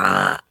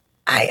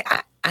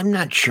 I'm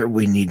not sure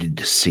we needed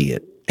to see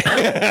it.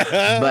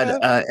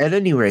 But at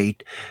any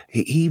rate,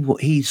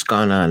 he's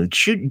gone on.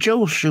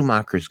 Joel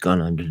Schumacher's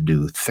gone on to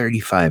do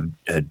 35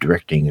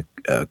 directing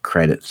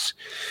credits.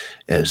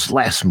 His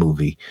last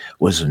movie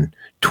was in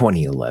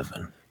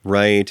 2011.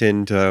 Right,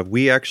 and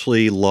we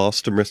actually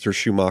lost Mr.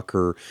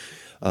 Schumacher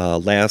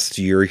last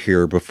year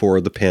here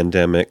before the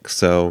pandemic,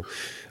 so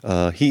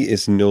he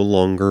is no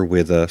longer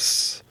with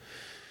us.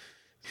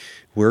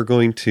 We're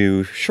going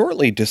to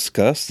shortly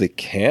discuss the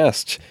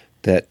cast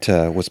that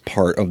was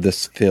part of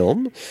this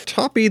film.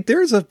 Toppy,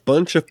 there's a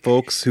bunch of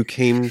folks who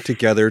came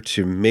together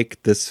to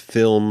make this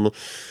film,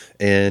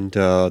 and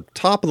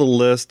top of the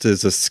list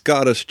is a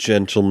Scottish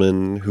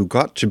gentleman who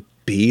got to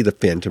be the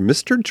Phantom,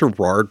 Mr.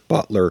 Gerard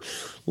Butler.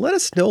 Let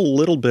us know a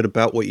little bit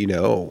about what you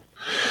know.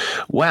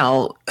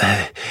 Well,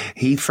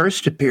 he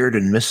first appeared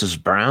in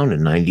Mrs. Brown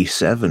in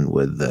 97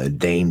 with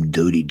Dame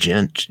Judi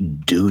Dench.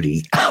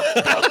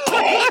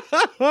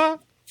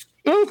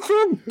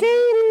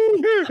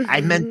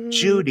 I meant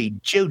Judi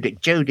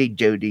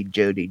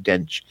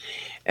Dench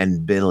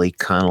and Billy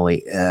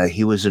Connolly.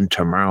 He was in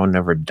Tomorrow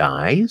Never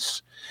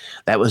Dies.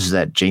 That was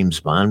that James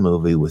Bond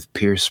movie with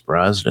Pierce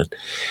Brosnan.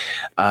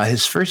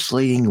 His first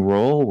leading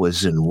role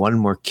was in One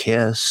More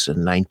Kiss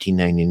in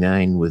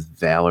 1999 with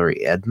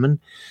Valerie Edmond.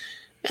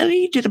 And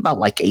he did about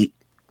 8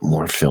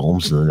 more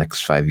films in the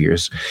next 5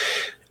 years.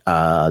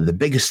 The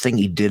biggest thing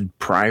he did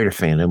prior to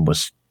Phantom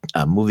was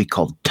a movie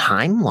called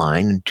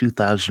Timeline in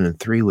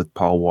 2003 with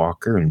Paul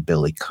Walker and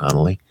Billy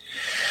Connolly.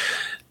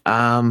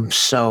 And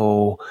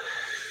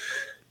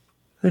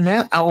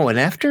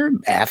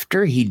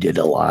after he did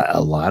a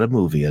lot of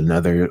movie,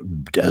 another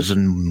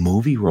dozen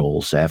movie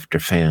roles after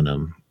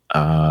Phantom.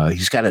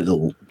 He's got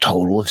a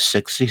total of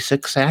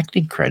 66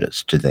 acting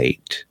credits to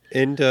date.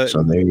 And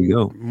so there you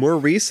go. More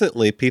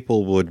recently,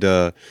 people would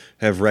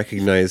have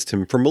recognized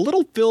him from a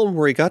little film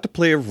where he got to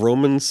play a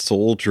Roman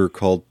soldier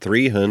called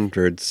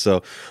 300.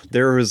 So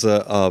there was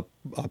a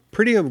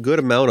pretty good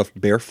amount of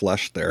bare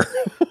flesh there.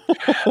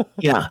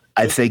 Yeah,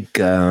 I think,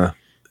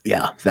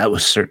 that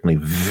was certainly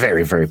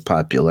very, very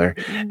popular,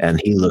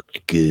 and he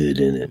looked good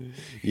in it.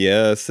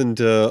 Yes,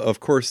 and of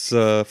course,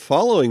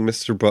 following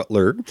Mr.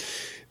 Butler,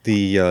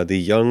 the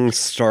young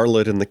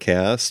starlet in the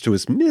cast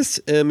was Miss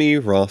Emmy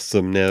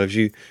Rossum. Now, as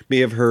you may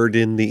have heard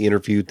in the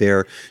interview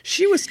there,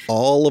 she was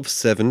all of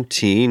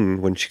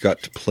 17 when she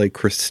got to play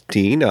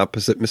Christine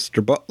opposite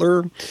Mr.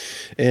 Butler.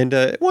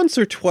 And once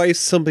or twice,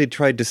 somebody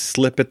tried to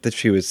slip it that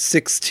she was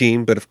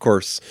 16, but of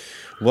course,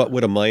 what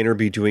would a minor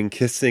be doing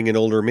kissing an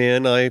older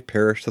man? I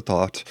perish the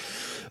thought.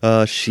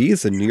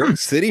 She's a New York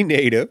City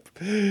native,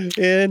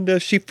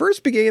 and she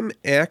first began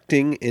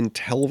acting in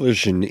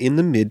television in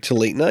the mid to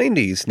late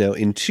 90s. Now,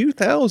 in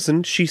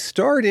 2000, she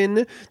starred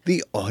in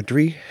The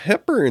Audrey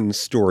Hepburn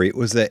Story. It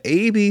was an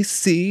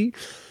ABC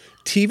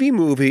TV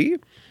movie,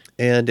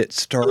 and it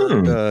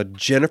starred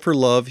Jennifer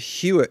Love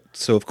Hewitt.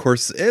 So, of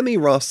course, Emmy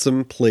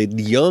Rossum played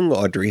young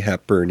Audrey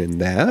Hepburn in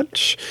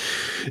that.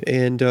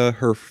 And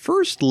her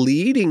first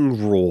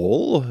leading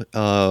role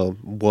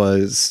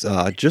was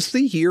just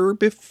the year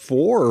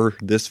before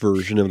this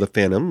version of The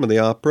Phantom of the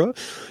Opera.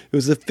 It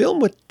was a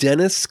film with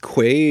Dennis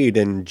Quaid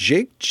and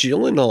Jake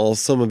Gyllenhaal.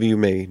 Some of you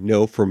may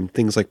know from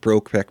things like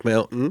Brokeback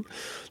Mountain.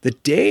 The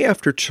Day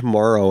After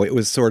Tomorrow, it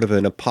was sort of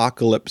an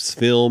apocalypse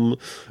film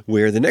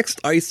where the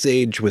next ice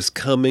age was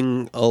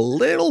coming a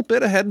little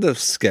bit ahead of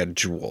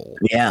schedule.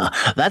 Yeah,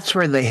 that's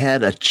where they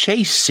had a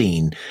chase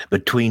scene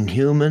between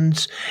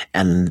humans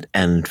and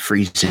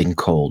freezing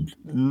cold.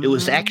 It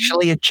was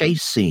actually a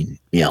chase scene.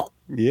 Yeah.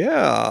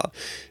 Yeah.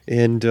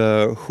 And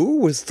who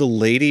was the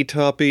lady,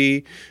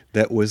 Toppy,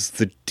 that was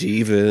the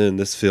diva in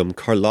this film?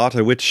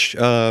 Carlotta, which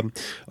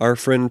our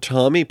friend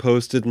Tommy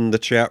posted in the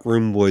chat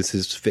room was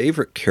his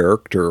favorite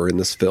character in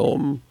this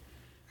film.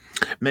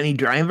 Minnie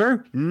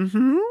Driver?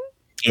 Mm-hmm.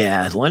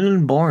 Yeah,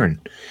 London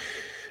born.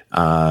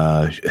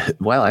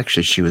 Well,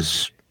 actually, she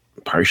was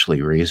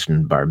partially raised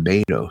in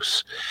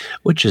Barbados,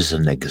 which is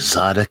an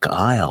exotic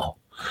isle.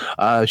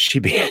 She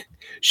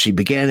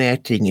began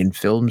acting in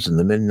films in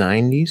the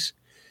mid-'90s.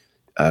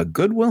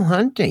 Good Will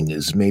Hunting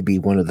is maybe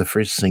one of the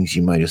first things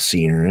you might have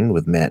seen her in,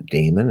 with Matt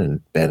Damon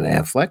and Ben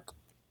Affleck.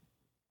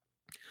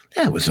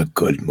 That was a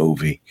good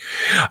movie.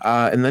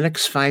 In the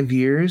next 5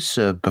 years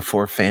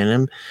before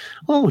Phantom,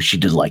 she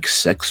did like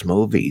 6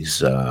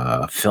 movies,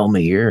 film a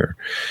year.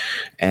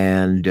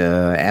 And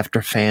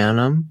after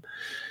Phantom,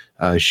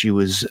 she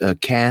was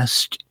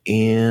cast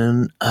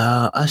in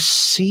a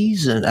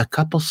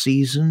couple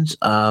seasons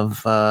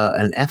of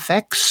an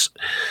FX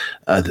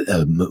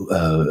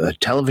a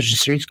television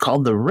series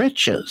called The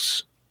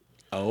Riches.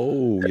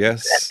 Oh,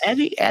 yes.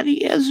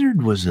 Eddie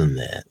Izzard was in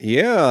that.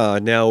 Yeah.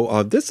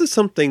 Now, this is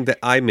something that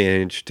I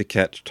managed to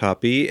catch,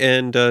 Toppy,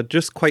 and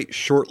just quite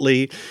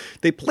shortly,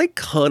 they play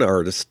con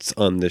artists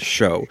on this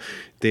show.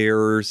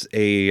 There's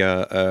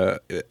a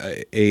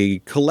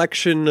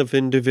collection of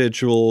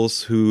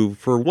individuals who,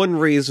 for one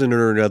reason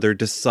or another,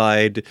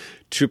 decide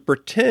to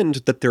pretend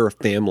that they're a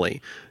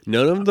family.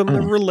 None of them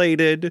are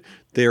related.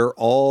 They're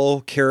all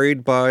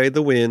carried by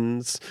the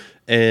winds,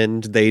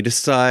 and they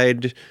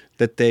decide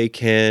that they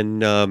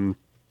can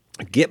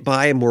get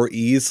by more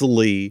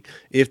easily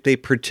if they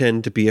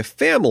pretend to be a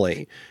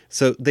family.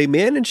 So they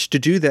managed to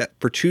do that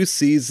for 2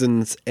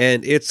 seasons,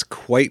 and it's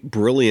quite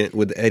brilliant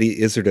with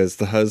Eddie Izzard as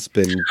the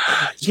husband.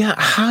 Yeah,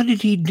 how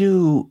did he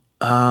do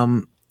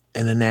in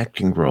an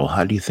acting role?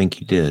 How do you think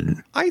he did?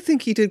 I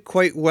think he did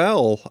quite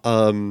well.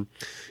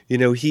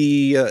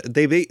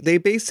 They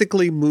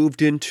basically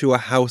moved into a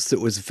house that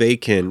was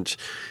vacant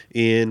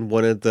in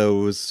one of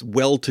those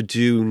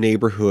well-to-do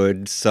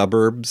neighborhood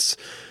suburbs.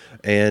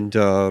 And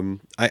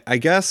I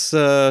guess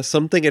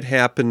something had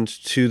happened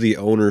to the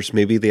owners.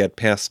 Maybe they had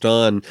passed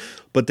on,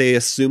 but they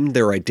assumed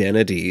their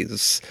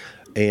identities.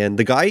 And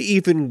the guy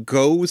even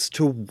goes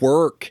to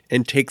work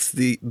and takes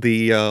the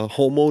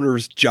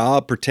homeowner's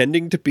job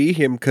pretending to be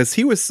him because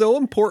he was so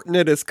important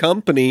at his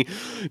company,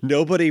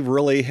 nobody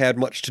really had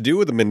much to do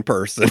with him in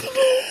person.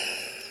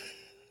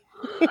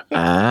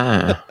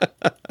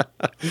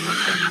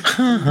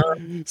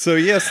 So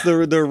yes,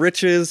 the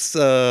Riches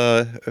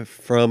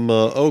from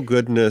oh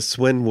goodness,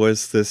 when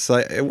was this?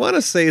 I want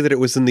to say that it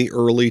was in the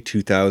early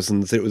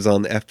 2000s. It was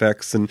on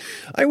FX, and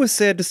I was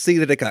sad to see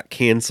that it got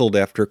canceled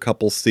after a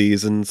couple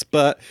seasons.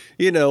 But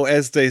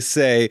as they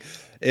say,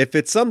 if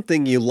it's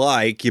something you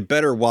like, you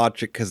better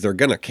watch it because they're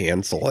gonna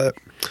cancel it.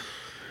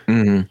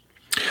 Mm-hmm.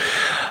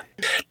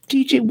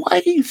 DJ,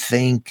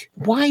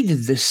 why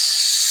did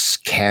this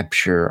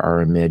capture our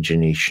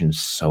imagination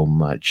so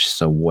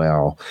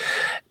well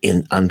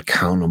in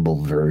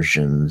uncountable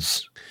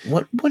versions?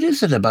 What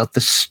is it about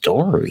the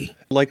story?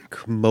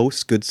 Like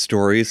most good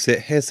stories,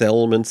 it has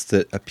elements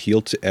that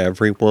appeal to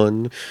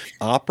everyone.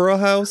 Opera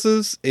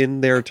houses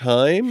in their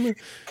time,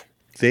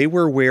 they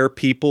were where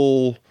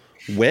people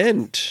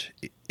went.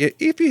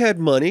 If you had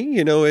money,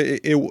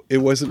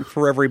 it wasn't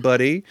for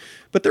everybody,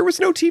 but there was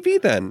no TV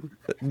then.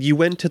 You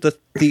went to the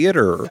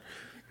theater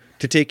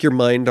to take your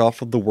mind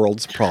off of the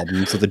world's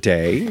problems of the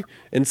day.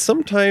 And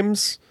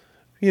sometimes,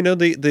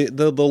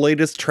 the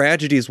latest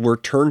tragedies were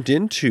turned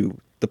into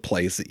the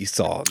plays that you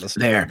saw.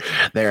 There.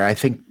 I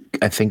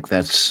think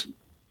that's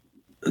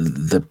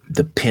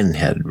the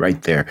pinhead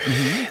right there.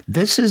 Mm-hmm.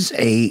 This is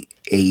a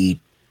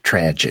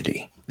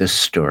tragedy, this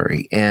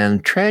story,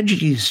 and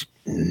tragedies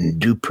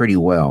do pretty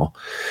well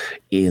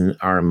in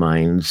our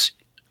minds,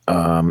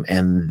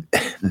 and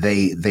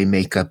they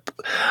make up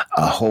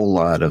a whole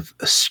lot of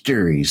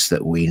stories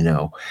that we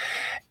know,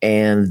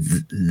 and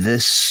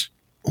this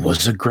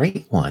was a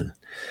great one.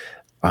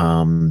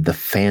 The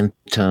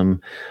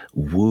Phantom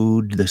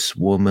wooed this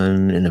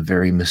woman in a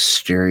very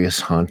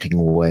mysterious,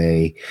 haunting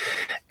way,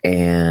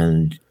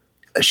 and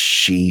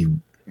she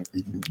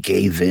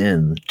gave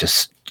in,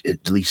 just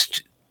at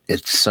least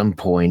at some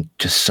point,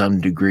 to some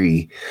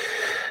degree,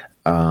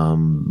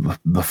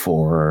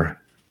 before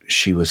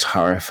she was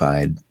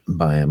horrified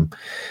by him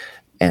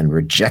and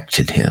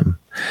rejected him.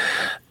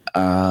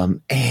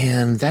 And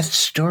that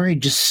story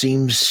just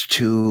seems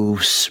to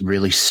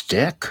really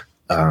stick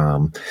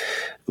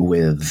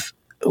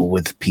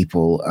with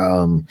people.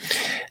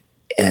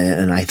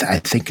 And I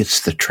think it's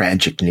the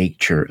tragic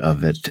nature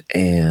of it.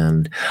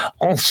 And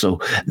also,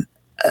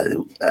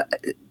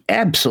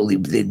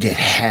 absolutely, it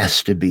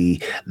has to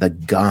be the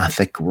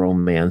gothic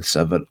romance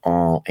of it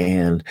all,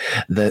 and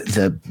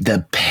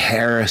the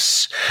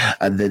Paris,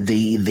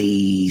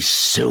 the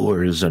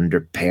sewers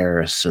under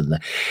Paris,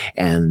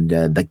 and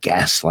the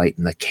gaslight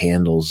and the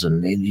candles,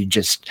 and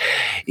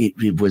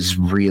it was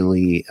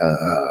really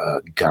a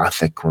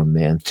gothic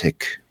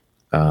romantic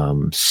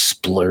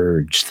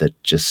splurge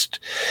that just,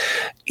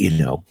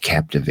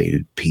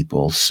 captivated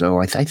people. So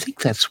I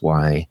think that's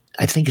why.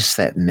 I think it's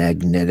that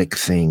magnetic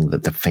thing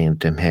that the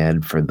Phantom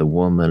had for the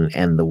woman,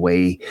 and the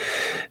way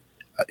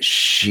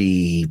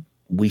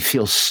we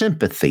feel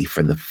sympathy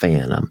for the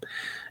Phantom,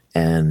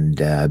 and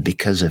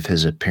because of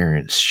his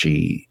appearance,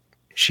 she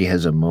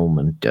has a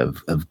moment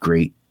of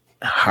great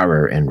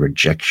horror and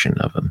rejection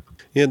of him.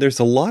 Yeah, there's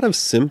a lot of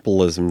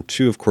symbolism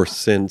too, of course,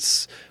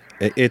 since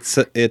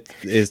it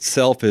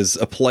itself is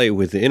a play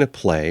within a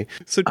play.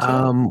 So,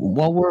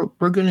 well,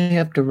 we're going to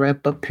have to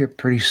wrap up here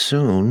pretty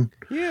soon.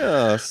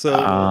 Yeah. So,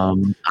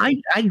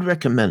 I'd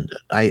recommend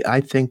it.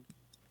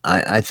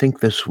 I think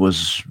this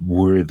was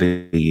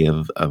worthy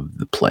of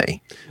the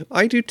play.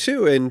 I do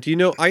too. And,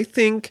 I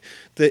think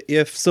that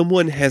if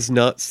someone has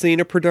not seen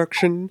a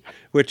production,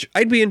 which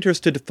I'd be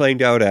interested to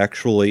find out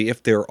actually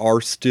if there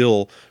are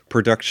still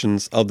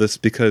productions of this,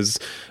 because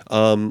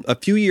a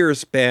few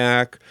years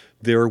back,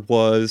 there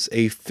was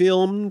a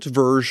filmed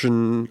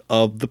version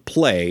of the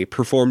play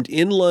performed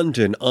in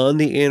London on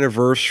the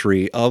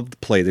anniversary of the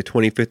play, the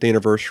 25th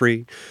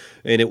anniversary.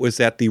 And it was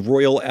at the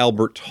Royal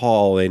Albert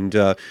Hall. And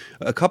a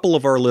couple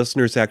of our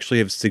listeners actually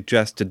have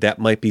suggested that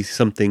might be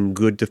something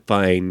good to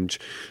find.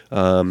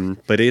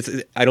 But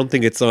I don't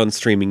think it's on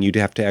streaming. You'd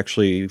have to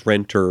actually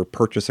rent or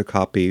purchase a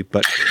copy.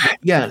 But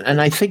yeah,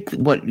 and I think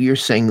what you're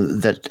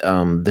saying that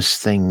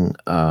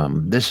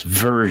this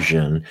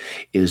version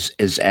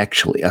is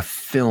actually a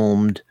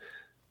filmed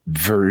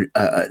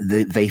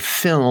they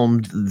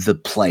filmed the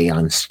play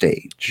on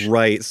stage.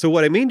 Right. So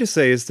what I mean to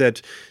say is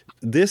that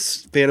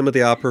this Phantom of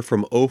the Opera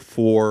from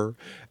 2004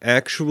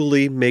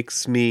 actually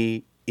makes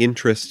me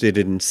interested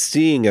in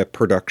seeing a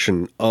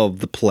production of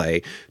the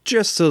play,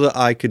 just so that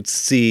I could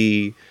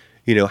see,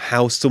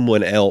 how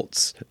someone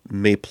else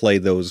may play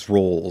those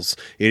roles.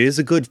 It is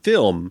a good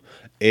film.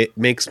 It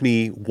makes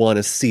me want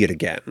to see it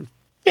again.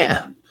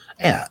 Yeah.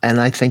 Yeah.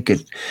 And I think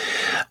it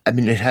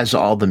has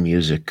all the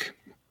music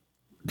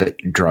that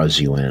draws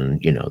you in,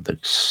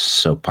 that's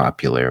so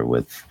popular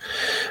with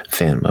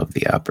Phantom of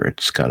the Opera.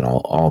 It's got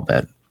all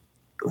that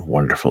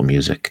wonderful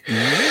music.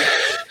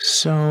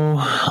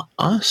 So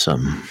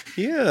awesome.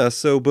 Yeah,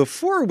 so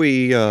before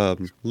we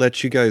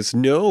let you guys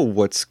know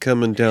what's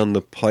coming down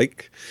the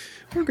pike,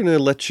 we're going to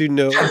let you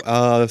know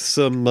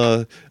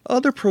some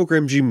other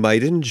programs you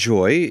might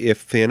enjoy if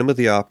Phantom of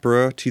the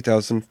Opera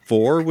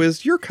 2004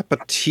 was your cup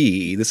of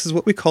tea. This is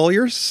what we call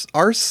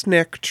our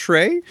snack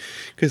tray,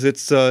 because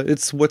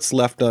it's what's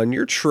left on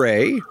your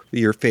tray,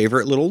 your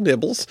favorite little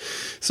nibbles.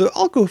 So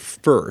I'll go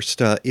first.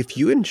 If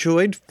you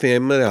enjoyed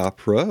Phantom of the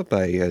Opera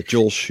by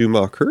Joel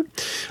Schumacher,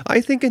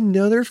 I think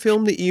another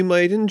film that you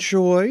might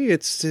enjoy,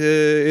 it's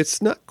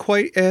not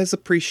quite as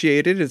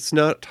appreciated. It's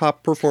not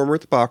top performer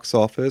at the box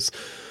office.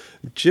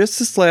 Just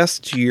this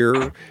last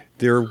year,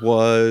 there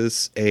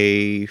was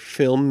a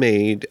film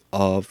made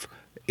of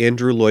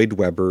Andrew Lloyd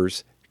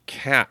Webber's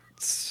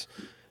Cats,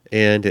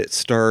 and it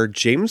starred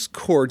James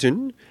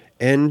Corden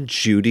and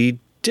Judi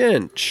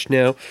Dench.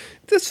 Now,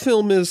 this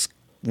film is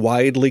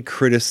widely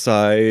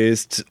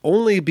criticized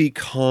only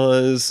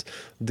because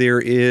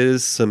there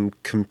is some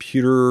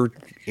computer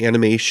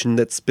animation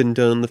that's been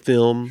done in the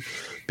film,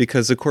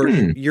 because, of course,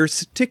 you're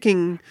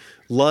sticking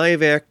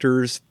live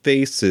actors'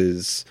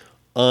 faces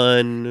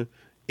on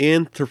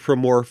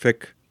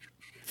anthropomorphic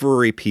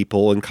furry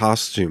people in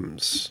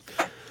costumes.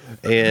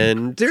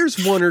 And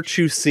there's one or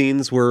two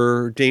scenes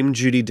where Dame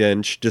Judi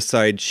Dench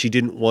decides she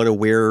didn't want to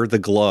wear the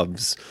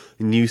gloves,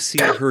 and you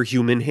see her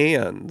human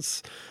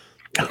hands.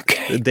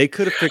 Okay. They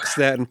could have fixed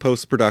that in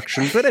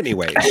post-production, but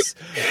anyways.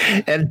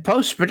 And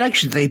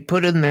post-production, they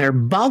put in their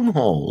bung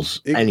holes.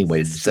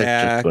 Anyways,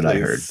 that's just what I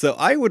heard. So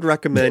I would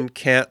recommend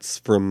Cats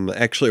from,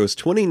 actually, it was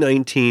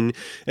 2019.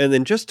 And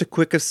then just a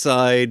quick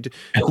aside.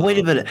 Wait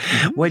a minute.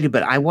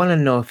 I want to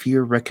know if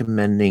you're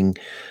recommending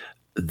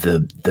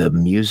the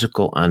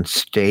musical on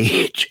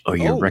stage, or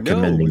you're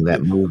recommending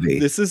that movie.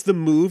 This is the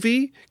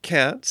movie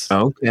Cats.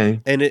 Okay.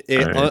 And it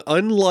right.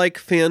 Unlike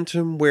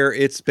Phantom, where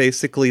it's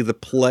basically the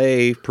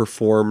play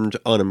performed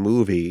on a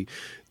movie,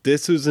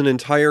 this is an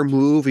entire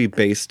movie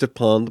based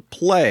upon the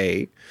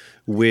play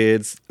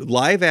with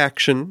live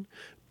action,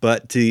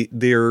 but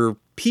they're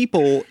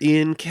people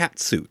in cat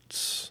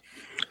suits.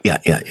 Yeah.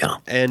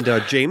 And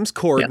James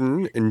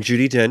Corden and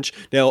Judi Dench.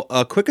 Now,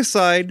 a quick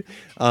aside,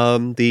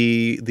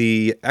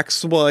 the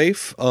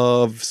ex-wife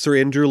of Sir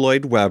Andrew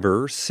Lloyd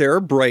Webber,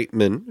 Sarah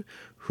Brightman,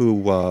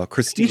 who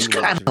Christine... He's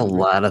got a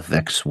lot of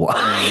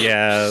ex-wives.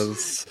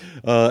 Yes,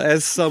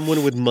 as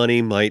someone with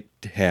money might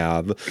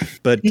have.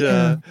 But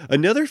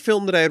another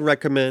film that I'd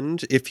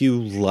recommend, if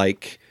you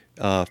like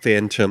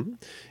Phantom,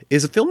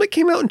 is a film that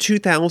came out in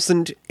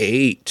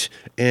 2008.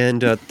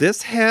 And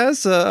this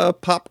has a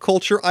pop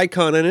culture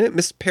icon in it,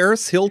 Miss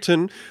Paris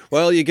Hilton.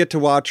 Well, you get to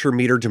watch her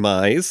meet her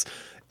demise.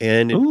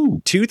 And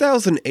in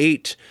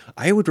 2008,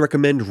 I would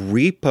recommend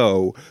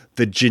Repo,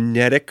 the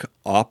genetic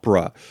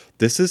opera.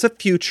 This is a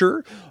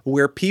future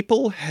where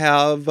people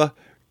have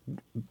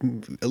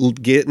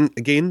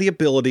gained the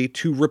ability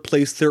to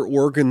replace their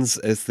organs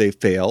as they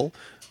fail.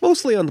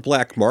 mostly on the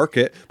black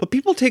market, but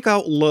people take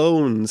out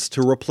loans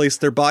to replace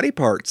their body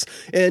parts.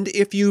 And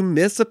if you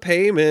miss a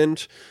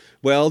payment,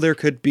 well, there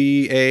could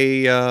be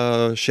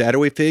a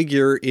shadowy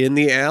figure in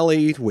the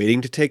alley waiting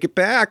to take it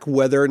back,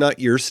 whether or not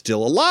you're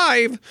still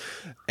alive.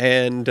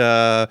 And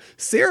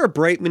Sarah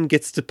Brightman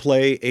gets to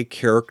play a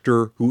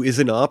character who is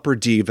an opera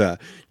diva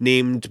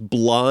named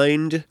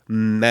Blind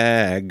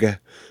Mag.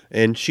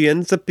 And she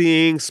ends up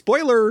being,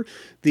 spoiler,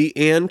 the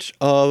aunt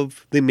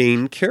of the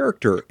main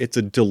character. It's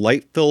a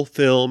delightful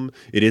film.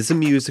 It is a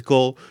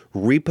musical,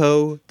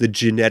 Repo the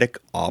Genetic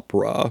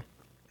Opera.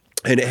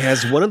 And it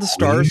has one of the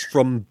stars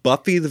from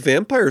Buffy the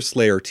Vampire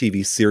Slayer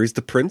TV series,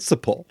 The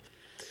Principal.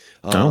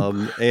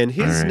 And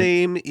his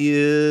name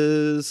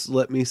is,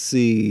 let me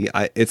see,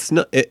 it's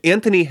not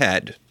Anthony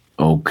Head.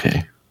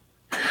 Okay.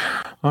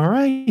 All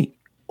right.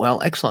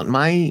 Well, excellent.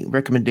 My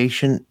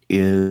recommendation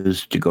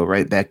is to go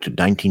right back to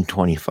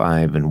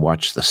 1925 and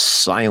watch the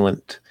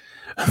silent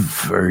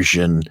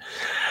version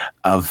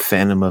of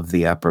Phantom of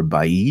the Opera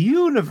by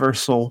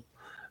Universal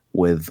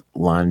with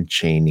Lon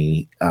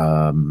Chaney.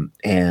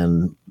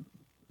 And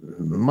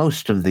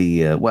most of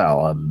the,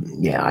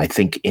 I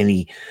think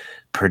any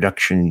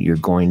production you're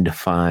going to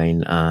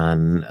find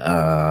on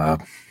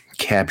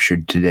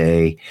Captured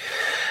Today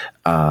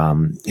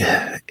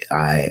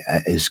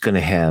is going to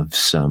have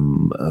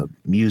some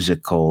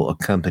musical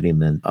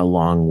accompaniment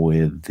along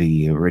with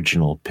the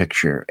original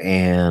picture,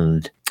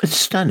 and it's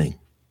stunning,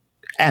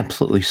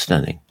 absolutely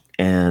stunning.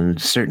 And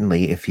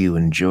certainly, if you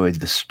enjoyed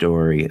the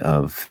story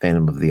of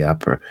Phantom of the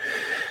Opera,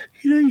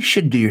 you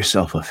should do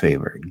yourself a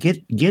favor.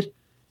 Get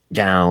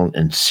down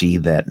and see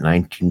that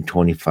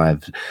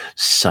 1925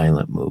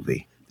 silent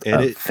movie.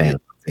 And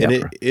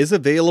it is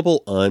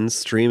available on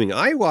streaming.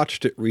 I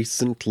watched it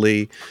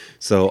recently,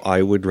 so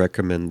I would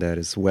recommend that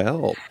as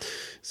well.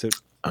 So,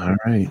 all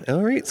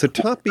right. So,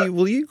 Toppy,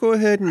 will you go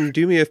ahead and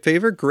do me a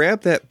favor?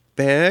 Grab that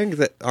bag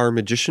that our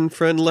magician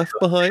friend left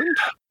behind.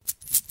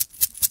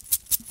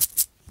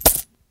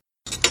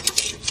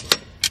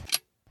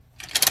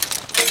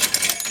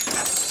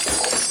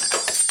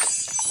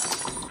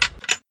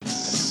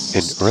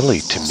 An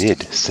early to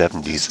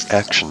mid-70s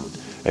action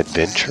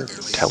adventure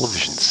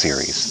television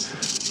series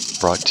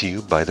brought to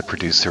you by the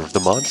producer of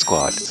The Mod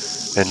Squad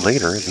and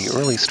later the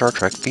early Star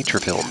Trek feature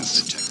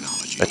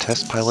films. A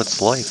test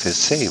pilot's life is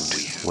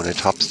saved when a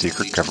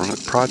top-secret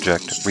government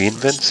project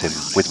reinvents him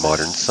with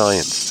modern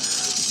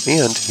science,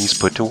 and he's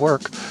put to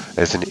work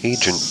as an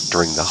agent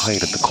during the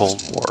height of the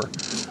Cold War.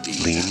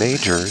 Lee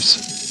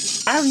Majors.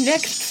 Our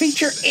next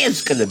feature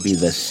is going to be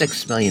the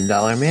 $6 Million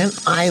Man.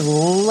 I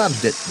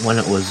loved it when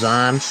it was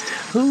on.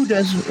 Who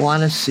doesn't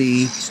want to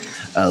see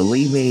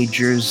Lee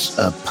Majors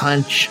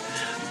punch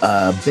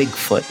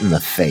Bigfoot in the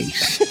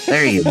face?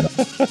 There you go.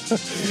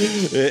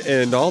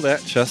 And all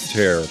that chest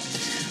hair.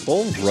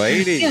 All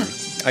righty. Yeah.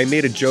 I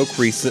made a joke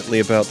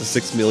recently about the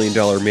 $6 Million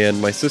Man.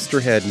 My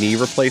sister had knee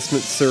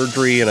replacement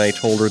surgery, and I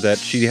told her that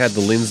she had the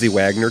Lindsay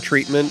Wagner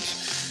treatment.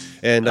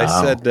 And I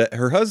said that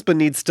her husband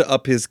needs to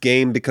up his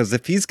game because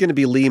if he's going to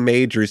be Lee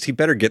Majors, he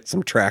better get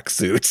some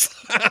tracksuits.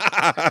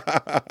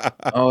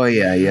 Oh,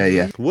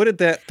 yeah. What did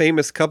that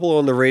famous couple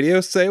on the radio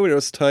say when it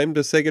was time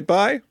to say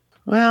goodbye?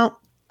 Well,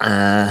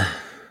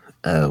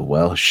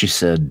 she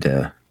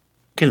said,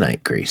 good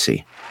night,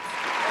 Gracie.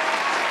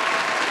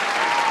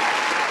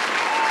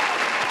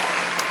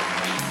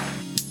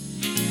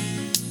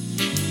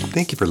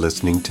 Thank you for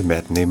listening to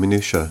Matinee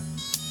Minutia.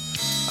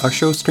 Our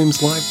show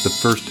streams live the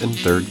first and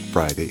third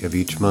Friday of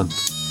each month.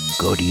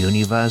 Go to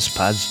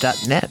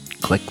univazpods.net,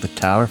 click the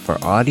tower for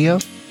audio,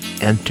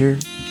 enter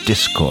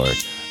Discord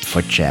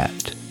for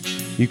chat.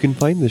 You can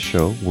find the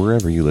show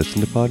wherever you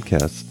listen to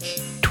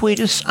podcasts. Tweet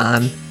us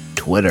on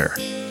Twitter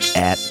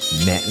at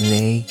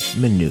Matinee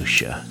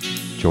Minutia.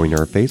 Join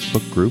our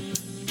Facebook group.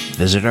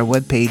 Visit our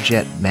webpage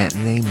at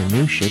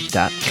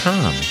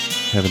matineeminutia.com.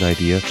 Have an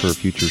idea for a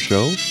future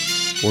show?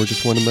 Or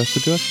just want to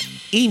message us?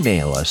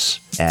 Email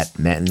us at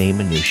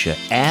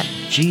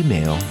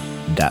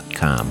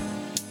matineeminutia@gmail.com.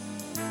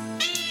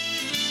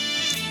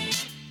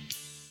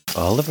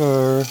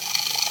 Oliver.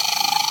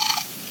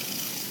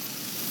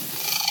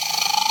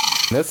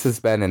 This has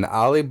been an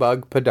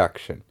Ollybug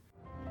production.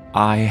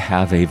 I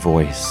have a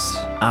voice.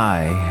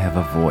 I have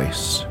a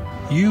voice.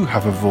 You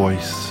have a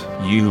voice.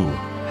 You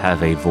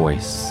have a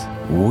voice.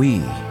 We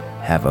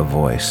have a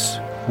voice.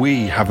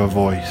 We have a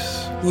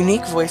voice.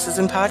 Unique voices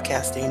in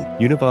podcasting.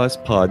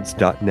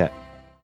 Univazpods.net.